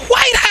at the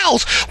White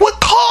House would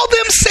call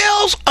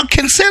themselves or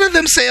consider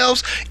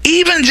themselves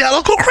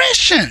evangelical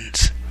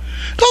Christians.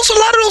 A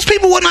lot of those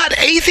people were not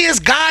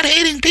atheist,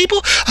 God-hating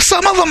people.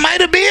 Some of them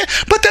might have been,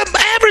 but the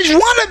average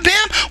one of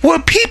them were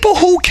people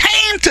who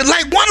came to,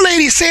 like one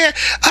lady said,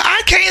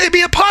 I came to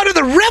be a part of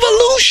the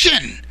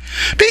revolution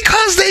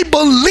because they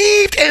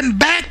believed and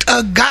backed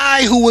a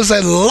guy who was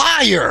a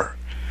liar.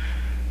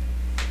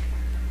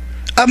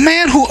 A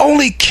man who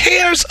only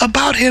cares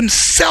about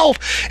himself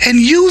and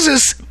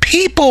uses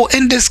people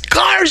and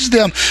discards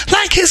them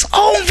like his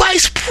own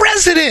vice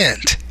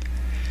president.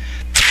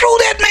 Throw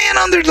that man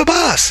under the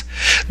bus.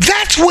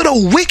 That's what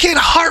a wicked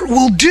heart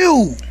will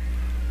do.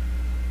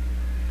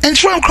 And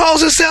Trump calls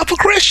himself a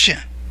Christian.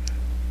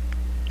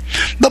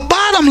 The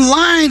bottom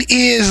line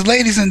is,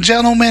 ladies and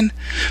gentlemen,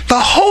 the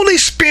Holy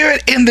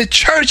Spirit in the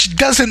church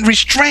doesn't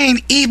restrain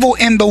evil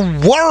in the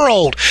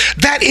world.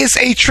 That is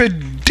a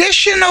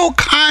traditional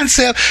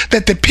concept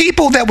that the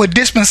people that were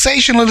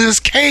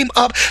dispensationalists came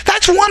up.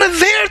 That's one of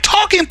their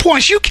talking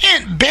points. You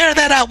can't bear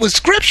that out with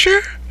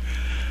scripture.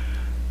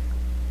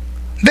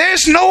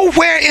 There's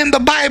nowhere in the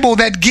Bible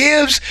that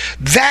gives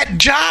that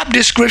job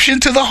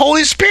description to the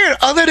Holy Spirit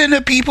other than the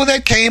people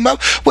that came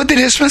up with the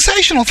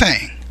dispensational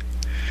thing.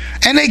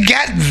 And they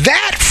got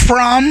that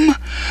from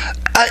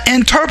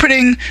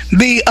interpreting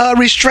the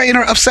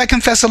restrainer of 2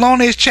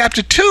 Thessalonians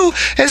chapter 2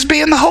 as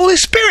being the Holy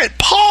Spirit.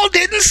 Paul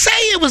didn't say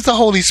it was the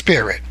Holy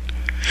Spirit.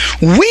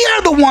 We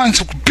are the ones,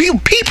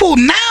 people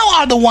now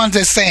are the ones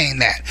that's saying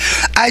that.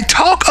 I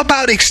talk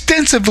about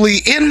extensively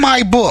in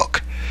my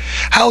book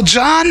how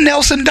John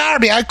Nelson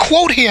Darby, I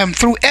quote him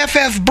through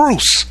F.F.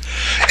 Bruce.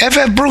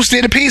 F.F. Bruce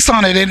did a piece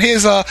on it in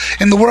his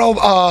in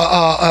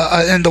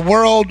the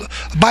World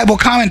Bible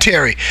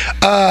Commentary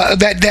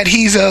that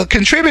he's a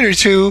contributor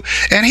to,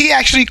 and he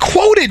actually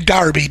quoted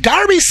Darby.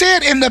 Darby said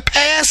in the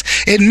past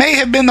it may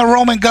have been the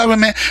Roman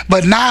government,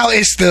 but now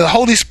it's the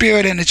Holy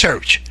Spirit in the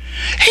church.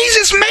 He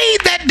just made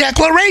that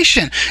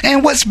declaration.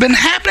 And what's been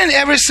happening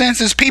ever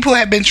since is people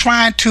have been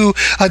trying to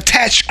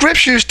attach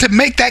scriptures to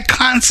make that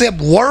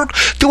concept work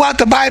throughout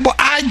the Bible.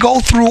 I go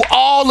through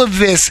all of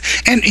this.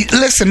 And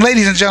listen,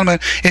 ladies and gentlemen,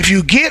 if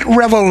you get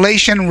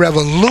Revolution,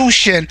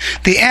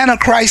 the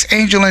Antichrist,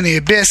 Angel in the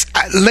Abyss,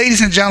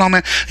 ladies and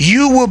gentlemen,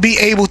 you will be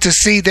able to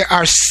see there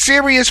are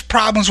serious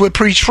problems with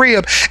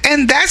pre-trib.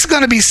 And that's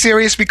going to be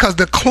serious because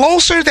the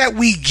closer that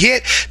we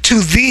get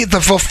to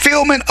the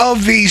fulfillment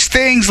of these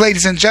things,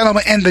 ladies and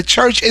gentlemen, and the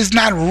church is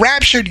not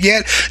raptured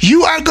yet,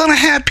 you are going to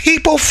have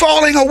people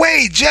falling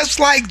away, just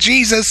like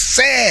Jesus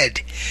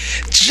said.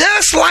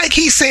 Just like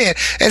he said.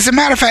 As a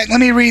matter of fact, let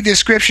me read this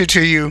scripture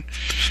to you.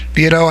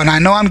 And I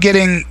know I'm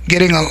getting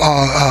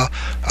a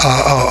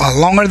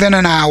longer than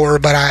an hour,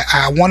 but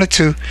I wanted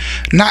to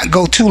not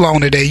go too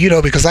long today,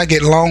 because I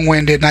get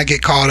long-winded and I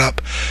get caught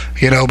up,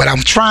 but I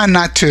was trying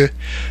not to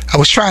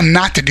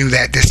do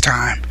that this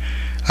time.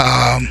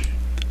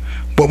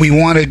 What we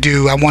want to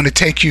do, I want to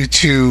take you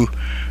to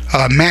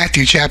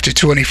Matthew chapter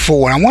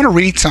 24. And I want to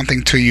read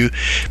something to you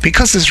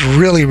because it's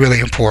really, really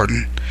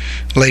important,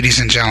 ladies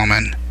and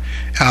gentlemen.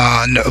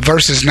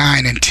 Verses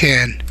 9 and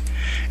 10.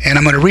 And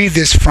I'm going to read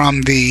this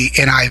from the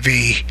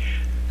NIV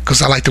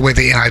because I like the way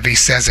the NIV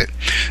says it.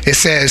 It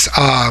says,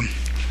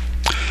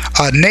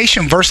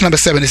 nation, verse number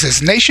 7, it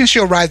says, nation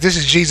shall rise. This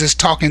is Jesus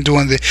talking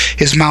during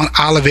his Mount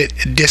Olivet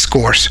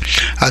discourse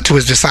to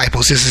his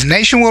disciples. This is,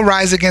 nation will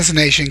rise against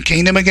nation,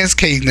 kingdom against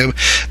kingdom.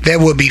 There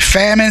will be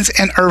famines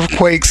and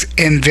earthquakes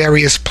in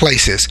various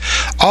places.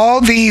 All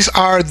these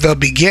are the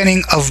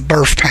beginning of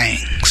birth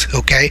pangs,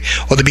 okay?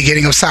 Or the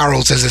beginning of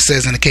sorrows, as it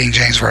says in the King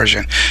James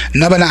Version.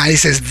 Number 9, he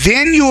says,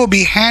 then you will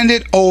be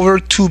handed over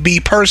to be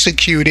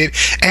persecuted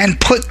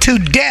and put to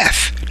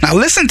death. Now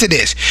listen to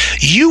this.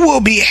 You will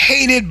be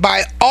hated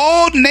by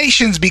all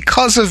nations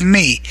because of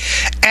me.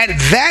 At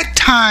that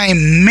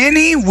time,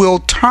 many will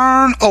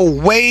turn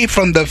away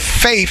from the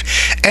faith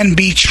and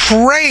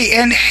betray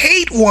and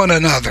hate one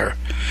another.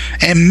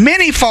 And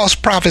many false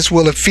prophets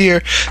will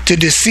appear to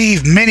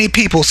deceive many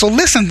people. So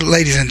listen,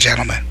 ladies and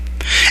gentlemen.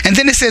 And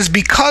then it says,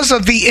 because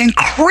of the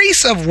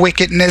increase of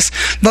wickedness,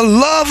 the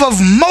love of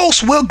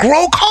most will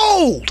grow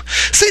cold.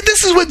 See,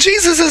 this is what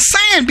Jesus is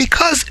saying.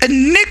 Because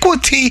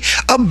iniquity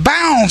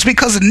abounds,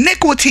 because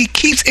iniquity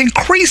keeps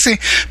increasing,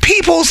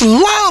 people's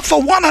love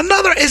for one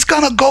another is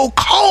going to go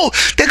cold.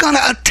 They're going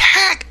to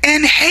attack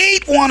and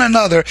hate one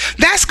another.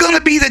 That's going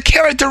to be the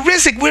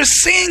characteristic. We're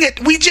seeing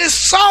it. We just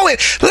saw it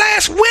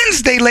last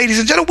Wednesday, ladies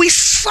and gentlemen. We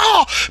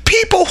saw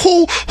people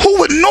who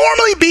would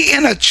normally be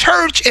in a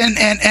church and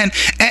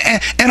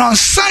on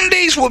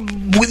Sundays, you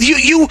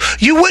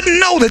wouldn't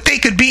know that they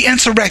could be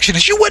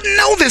insurrectionists. You wouldn't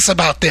know this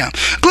about them.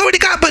 Glory to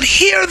God. But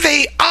here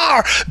they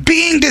are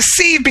being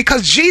deceived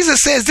because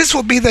Jesus says this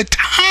will be the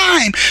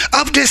time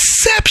of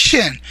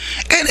deception.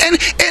 And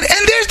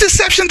there's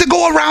deception to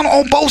go around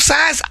on both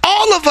sides.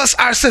 All of us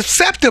are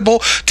susceptible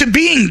to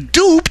being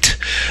duped,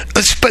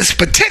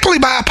 particularly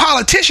by a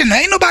politician.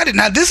 Ain't nobody.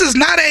 Now, this is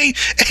not a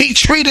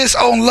treatise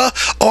on love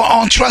or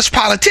on trust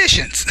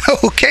politicians.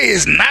 Okay,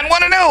 it's not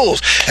one of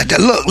those.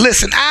 Look,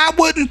 listen, I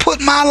wouldn't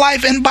put my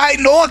life in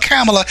Biden or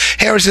Kamala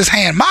Harris's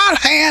hand. My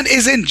hand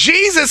is in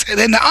Jesus and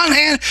in the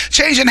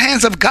unchanging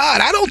hands of God.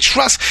 I don't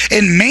trust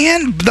in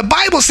men. The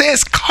Bible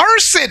says,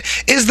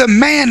 cursed is the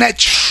man that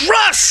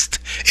trusts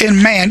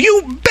in man.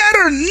 You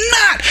better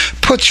not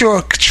put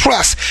your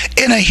trust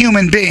in a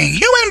human being.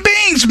 Human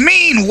beings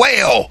mean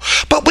well,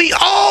 but we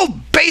all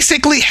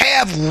basically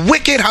have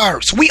wicked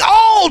hearts. We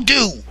all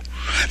do.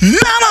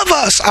 None of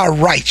us are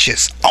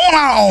righteous on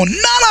our own.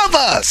 None of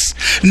us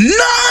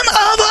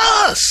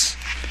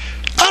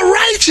are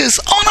righteous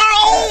on our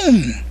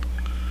own.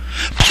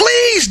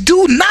 Please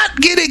do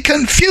not get it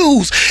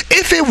confused.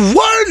 If it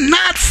were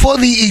not for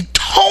the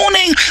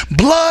atoning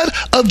blood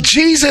of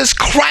Jesus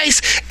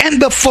Christ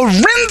and the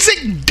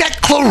forensic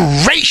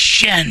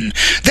declaration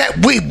that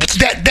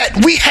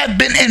we have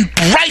been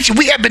righteous,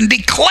 we have been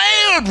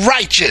declared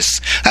righteous.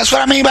 That's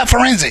what I mean by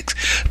forensics.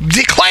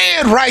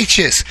 Declared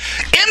righteous.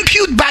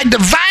 By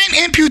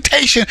divine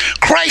imputation,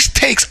 Christ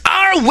takes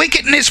our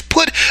wickedness,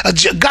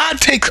 God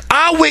takes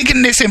our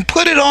wickedness and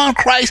put it on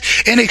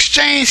Christ. In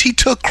exchange, he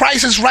took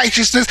Christ's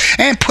righteousness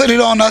and put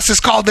it on us. It's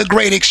called the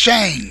great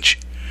exchange.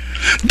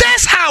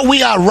 That's how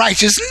we are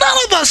righteous. None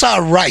of us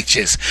are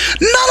righteous.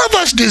 None of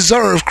us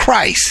deserve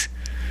Christ.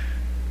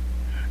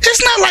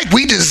 It's not like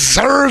we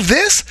deserve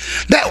this,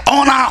 that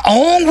on our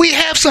own we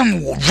have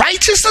some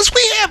righteousness.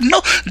 We have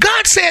no.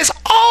 God says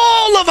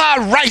all of our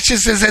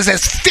righteousness is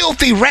as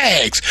filthy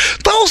rags.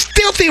 Those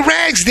filthy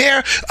rags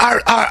there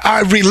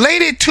are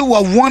related to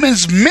a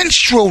woman's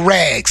menstrual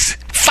rags.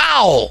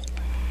 Foul.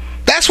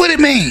 That's what it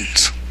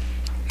means.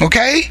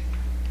 Okay?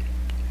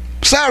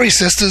 Sorry,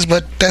 sisters,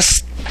 but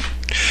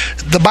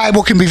the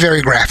Bible can be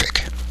very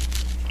graphic.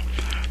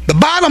 The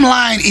bottom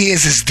line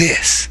is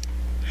this.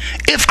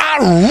 If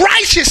our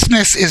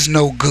righteousness is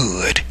no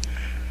good,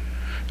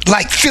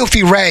 like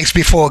filthy rags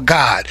before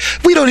God,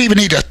 we don't even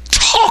need to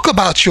talk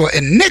about your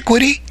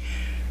iniquity.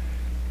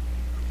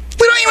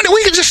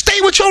 We can just stay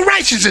with your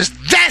righteousness.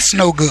 That's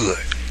no good.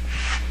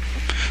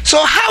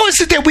 So how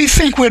is it that we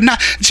think we're not?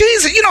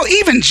 Jesus,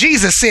 even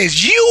Jesus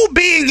says, you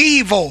being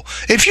evil,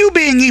 if you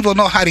being evil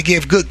know how to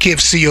give good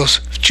gifts to your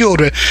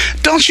children,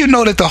 don't you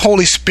know that the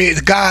Holy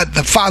Spirit, God,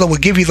 the Father, will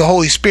give you the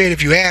Holy Spirit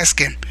if you ask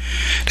him?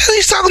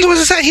 He's talking to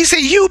us. He said,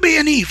 you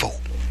being evil.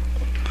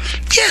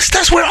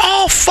 Yes, we're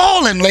all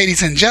fallen,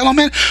 ladies and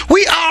gentlemen.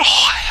 We are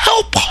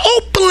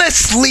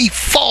hopelessly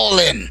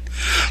fallen.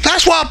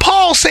 That's why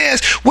Paul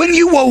says, when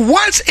you were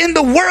once in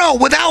the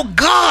world without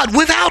God,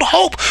 without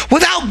hope,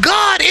 without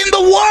God in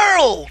the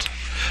world,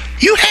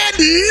 you had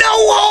no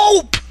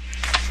hope.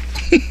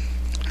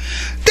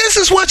 This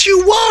is what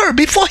you were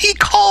before he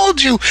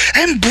called you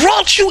and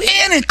brought you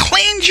in and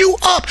cleaned you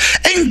up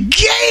and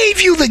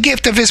gave you the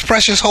gift of his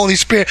precious Holy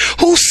Spirit,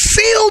 who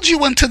sealed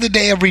you unto the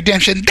day of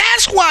redemption.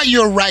 That's why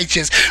you're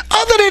righteous.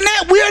 Other than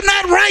that, we are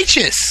not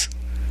righteous.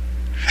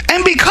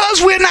 And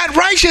because we're not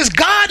righteous,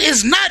 God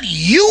is not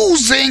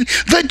using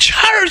the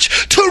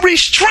church to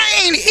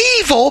restrain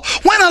evil,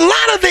 when a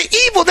lot of the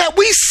evil that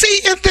we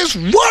see in this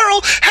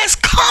world has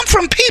come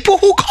from people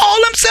who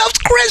call themselves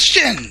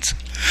Christians.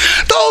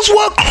 Those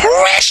were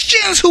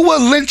Christians who were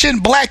lynching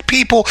black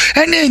people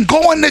and then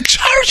going to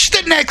church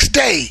the next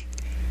day,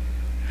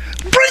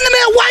 bringing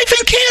their wife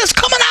and kids,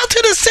 coming out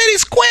to the city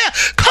square.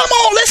 Come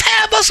on, let's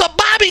have us a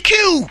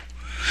barbecue.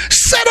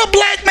 Set a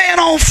black man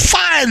on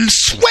fire and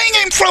swing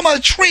him from a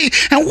tree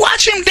and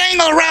watch him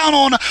dangle around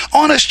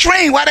on a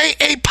string while they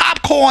ate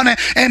popcorn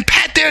and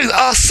pat their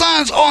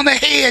sons on the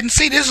head. And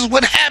see, this is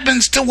what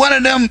happens to one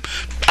of them.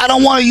 I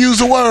don't want to use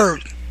the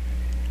word.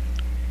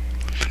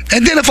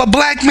 And then if a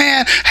black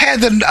man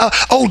had the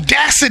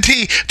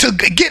audacity to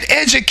get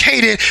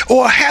educated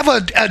or have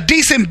a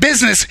decent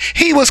business,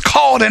 he was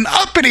called an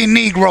uppity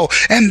Negro.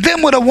 And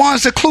them were the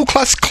ones the Ku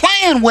Klux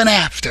Klan went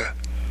after,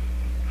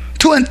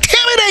 to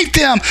intimidate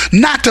them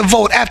not to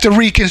vote after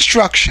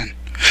Reconstruction.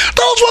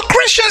 Those were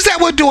Christians that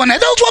were doing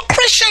that. Those were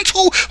Christians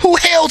who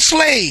held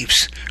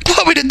slaves.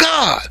 Glory to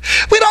God.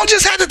 We don't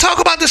just have to talk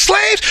about the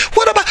slaves.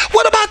 What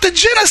about the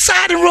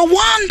genocide in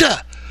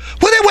Rwanda,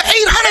 where there were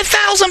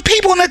 800,000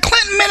 people in the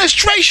Clinton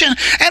administration,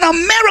 and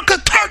America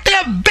turned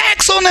their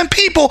backs on them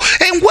people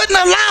and wouldn't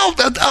allow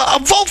a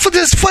vote for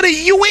the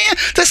UN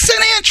to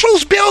send in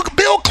troops? Bill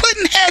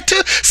Clinton had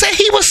to say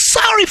he was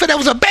sorry for that. It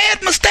was a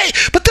bad mistake.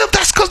 But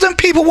that's because them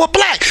people were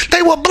black.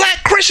 They were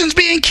black Christians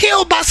being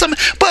killed by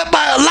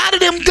a lot of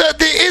them,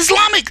 the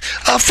Islamic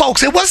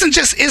folks. It wasn't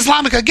just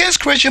Islamic against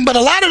Christian, but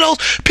a lot of those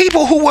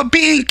people who were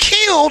being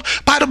killed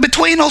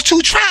between those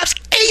two tribes.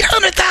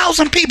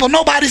 800,000 people.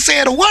 Nobody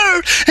said a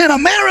word in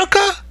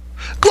America.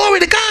 Glory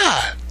to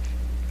God.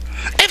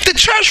 If the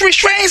church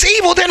restrains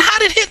evil, then how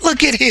did Hitler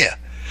get here?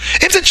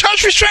 If the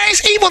church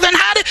restrains evil, then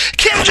how did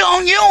Kim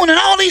Jong-un and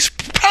all these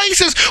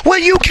places where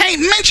you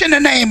can't mention the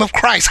name of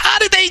Christ, how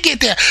did they get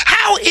there?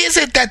 How is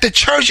it that the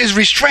church is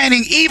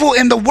restraining evil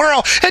in the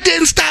world? It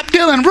didn't stop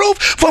Dylan Roof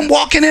from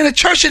walking in a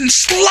church and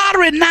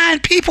slaughtering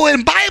 9 people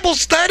in Bible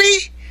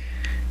study.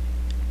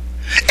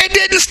 It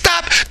didn't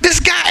stop this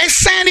guy at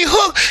Sandy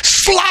Hook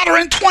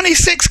slaughtering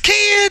 26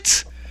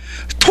 kids,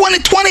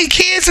 20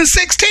 kids and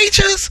 6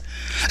 teachers.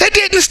 It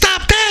didn't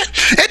stop that.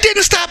 It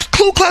didn't stop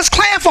Ku Klux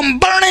Klan from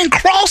burning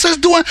crosses,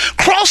 doing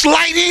cross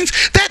lightings.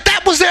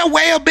 That was their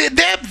way of it.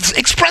 They're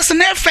expressing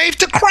their faith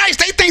to Christ.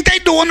 They think they're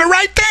doing the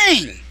right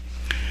thing.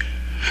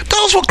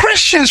 Those were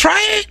Christians,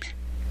 right?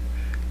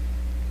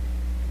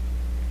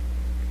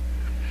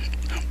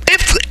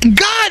 If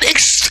God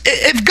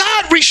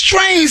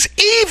restrains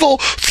evil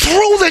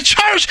through the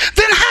church,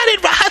 then how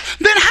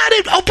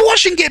did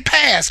abortion get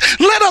passed?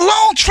 Let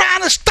alone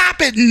trying to stop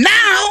it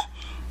now.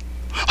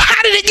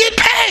 How did it get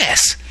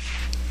passed?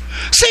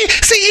 See,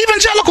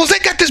 evangelicals, they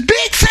got this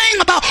big thing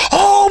about,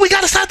 we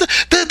got to stop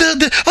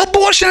the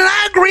abortion. And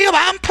I agree.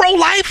 I'm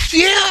pro-life.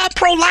 Yeah, I'm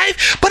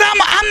pro-life. But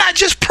I'm not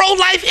just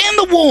pro-life in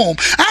the womb.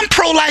 I'm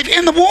pro-life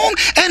in the womb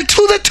and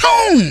to the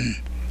tomb.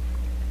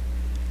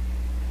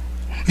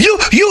 You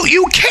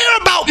care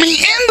about me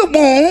in the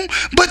womb,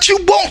 but you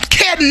won't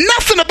care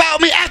nothing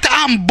about me after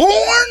I'm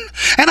born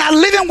and I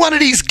live in one of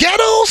these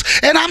ghettos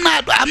and I'm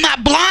not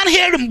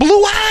blonde-haired and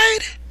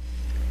blue-eyed.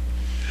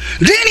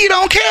 Then you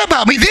don't care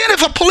about me. Then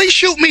if a police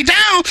shoot me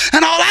down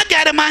and all I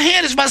got in my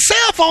hand is my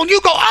cell phone,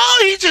 you go,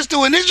 he's just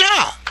doing his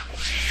job.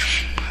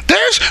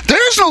 There's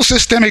no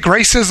systemic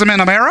racism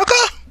in America.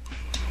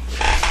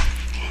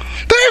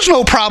 There's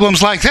no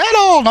problems like that.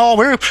 Oh no,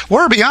 we're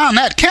beyond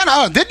that.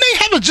 Didn't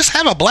they just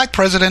have a black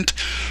president?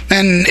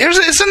 And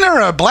isn't there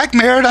a black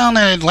mayor down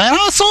in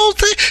Atlanta? So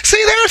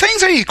see, there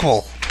things are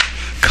equal.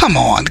 Come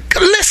on,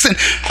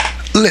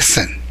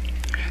 listen.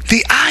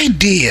 The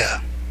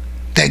idea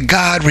that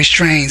God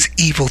restrains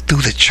evil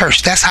through the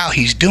church, that's how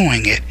he's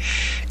doing it,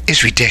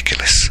 is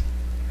ridiculous.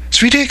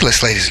 It's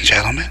ridiculous, ladies and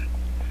gentlemen.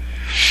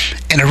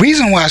 And the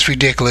reason why it's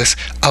ridiculous,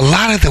 a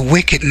lot of the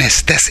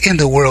wickedness that's in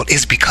the world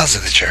is because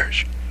of the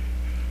church.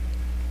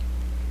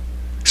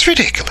 It's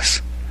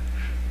ridiculous.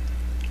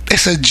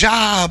 It's a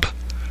job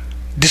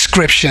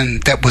description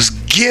that was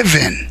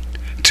given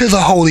to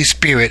the Holy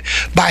Spirit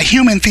by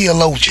human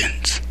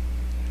theologians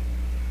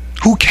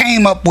who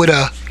came up with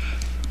a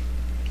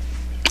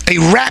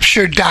a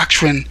rapture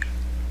doctrine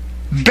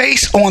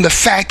based on the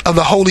fact of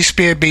the Holy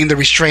Spirit being the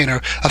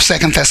restrainer of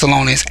 2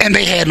 Thessalonians, and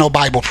they had no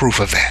Bible proof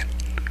of that.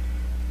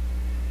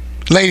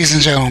 Ladies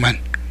and gentlemen,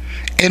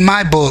 in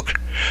my book,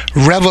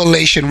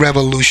 Revelation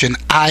Revolution,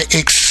 I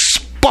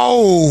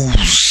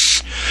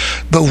expose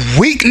the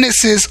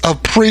weaknesses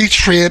of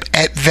pre-trib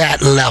at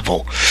that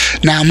level.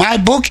 Now, my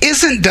book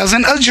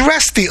doesn't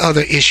address the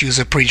other issues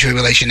of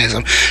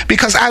pre-tribulationism,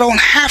 because I don't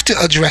have to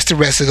address the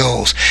rest of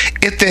those.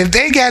 If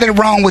they got it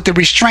wrong with the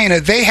restrainer,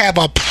 they have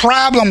a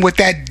problem with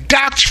that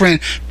doctrine,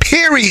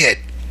 period.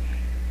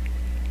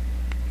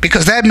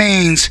 Because that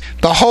means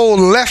the whole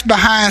Left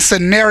Behind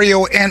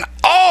scenario and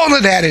all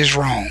of that is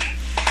wrong.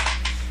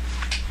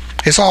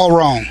 It's all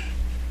wrong.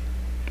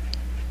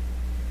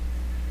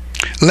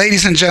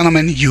 Ladies and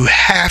gentlemen, you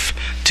have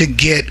to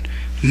get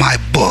my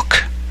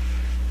book.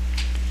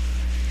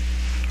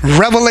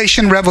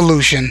 Revelation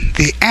Revolution,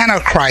 the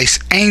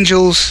Antichrist,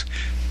 Angels,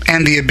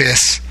 and the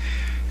Abyss.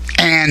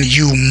 And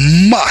you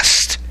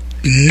must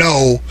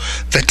know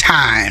the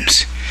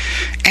times.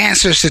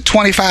 Answers to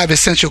 25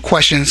 essential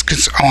questions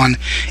on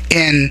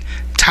end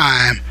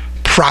time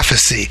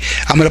prophecy.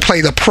 I'm going to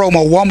play the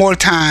promo one more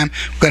time.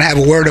 We're going to have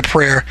a word of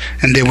prayer,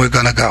 and then we're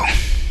going to go.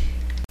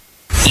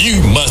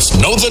 You must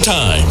know the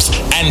times.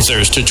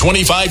 Answers to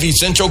 25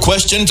 essential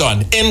questions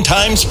on end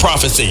times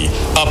prophecy.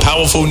 A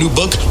powerful new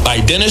book by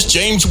Dennis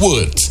James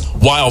Woods.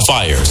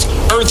 Wildfires,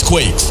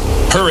 earthquakes,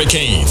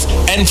 hurricanes,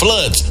 and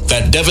floods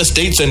that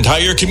devastates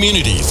entire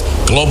communities.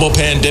 Global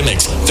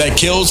pandemics that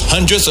kills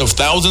hundreds of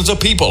thousands of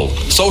people.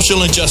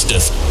 Social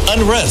injustice,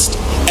 unrest,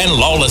 and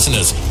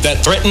lawlessness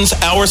that threatens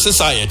our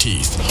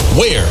societies.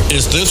 Where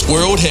is this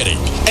world heading?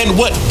 And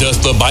what does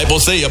the Bible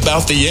say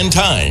about the end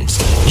times?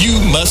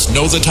 You Must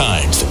Know the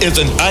Times is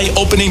an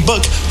eye-opening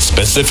book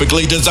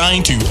specifically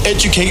designed to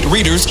educate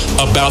readers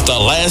about the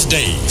last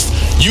days.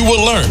 You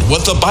will learn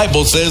what the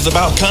Bible says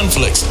about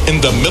conflicts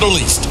in the Middle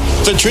East,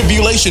 the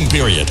tribulation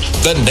period,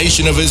 the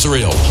nation of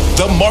Israel,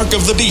 the mark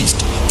of the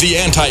beast, the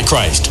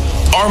Antichrist,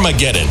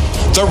 Armageddon,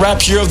 the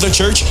rapture of the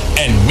church,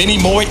 and many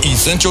more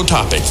essential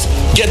topics.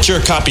 Get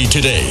your copy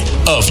today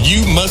of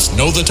You Must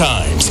Know the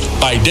Times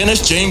by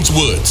Dennis James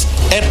Woods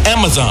at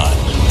Amazon,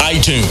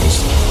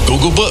 iTunes,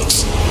 Google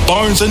Books,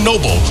 Barnes &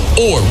 Noble,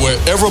 or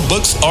wherever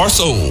books are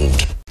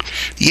sold.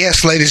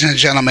 Yes, ladies and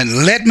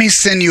gentlemen, let me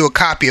send you a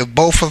copy of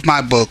both of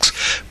my books.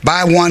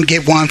 Buy one,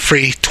 get one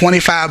free.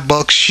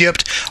 $25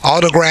 shipped,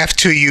 autographed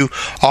to you.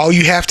 All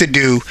you have to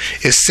do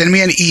is send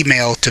me an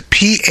email to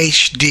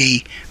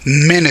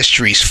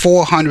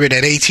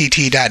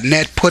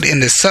PhDministries400@att.net. Put in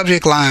the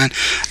subject line,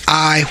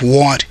 I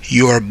want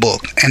your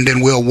book. And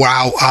then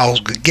I'll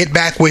get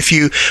back with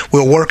you.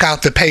 We'll work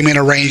out the payment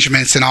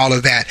arrangements and all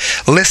of that.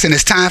 Listen,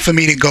 it's time for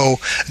me to go.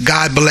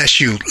 God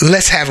bless you.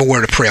 Let's have a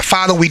word of prayer.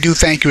 Father, we do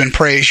thank you and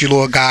praise you,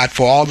 Lord God,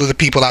 for all of the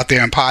people out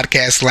there in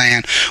podcast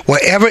land,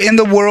 wherever in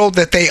the world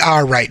that they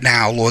are right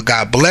now. Lord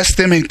God, bless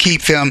them and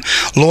keep them.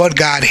 Lord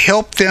God,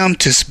 help them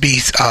to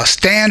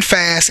stand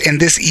fast in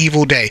this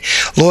evil day.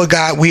 Lord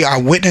God, we are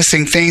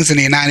witnessing things in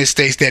the United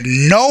States that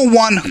no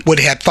one would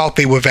have thought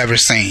they would have ever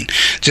seen.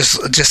 This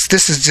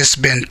has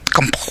just been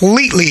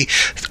completely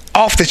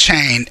off the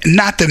chain,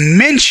 not to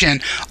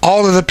mention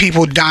all of the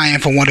people dying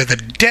from one of the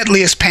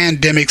deadliest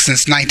pandemics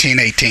since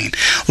 1918.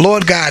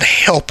 Lord God,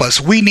 help us.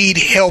 We need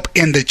help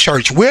in the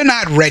church. We're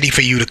not ready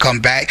for you to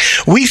come back.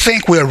 We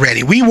think we're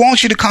ready. We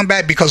want you to come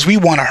back because we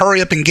want to hurry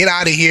up and get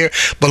out of here.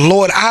 But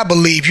Lord, I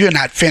believe you're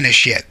not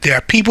finished yet. There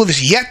are people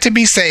that's yet to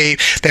be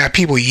saved. There are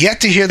people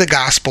yet to hear the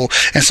gospel.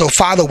 And so,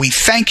 Father, we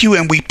thank you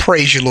and we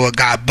praise you, Lord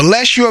God.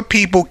 Bless your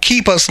people.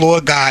 Keep us,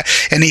 Lord God,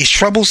 in these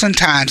troublesome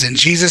times. In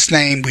Jesus'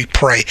 name we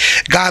pray.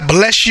 God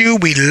bless you.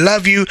 We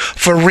love you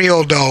for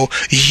real, though.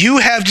 You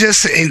have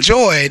just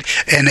enjoyed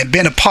and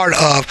been a part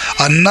of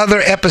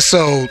another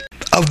episode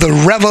of the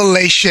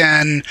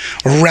Revelation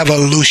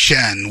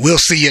Revolution. We'll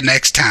see you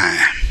next time.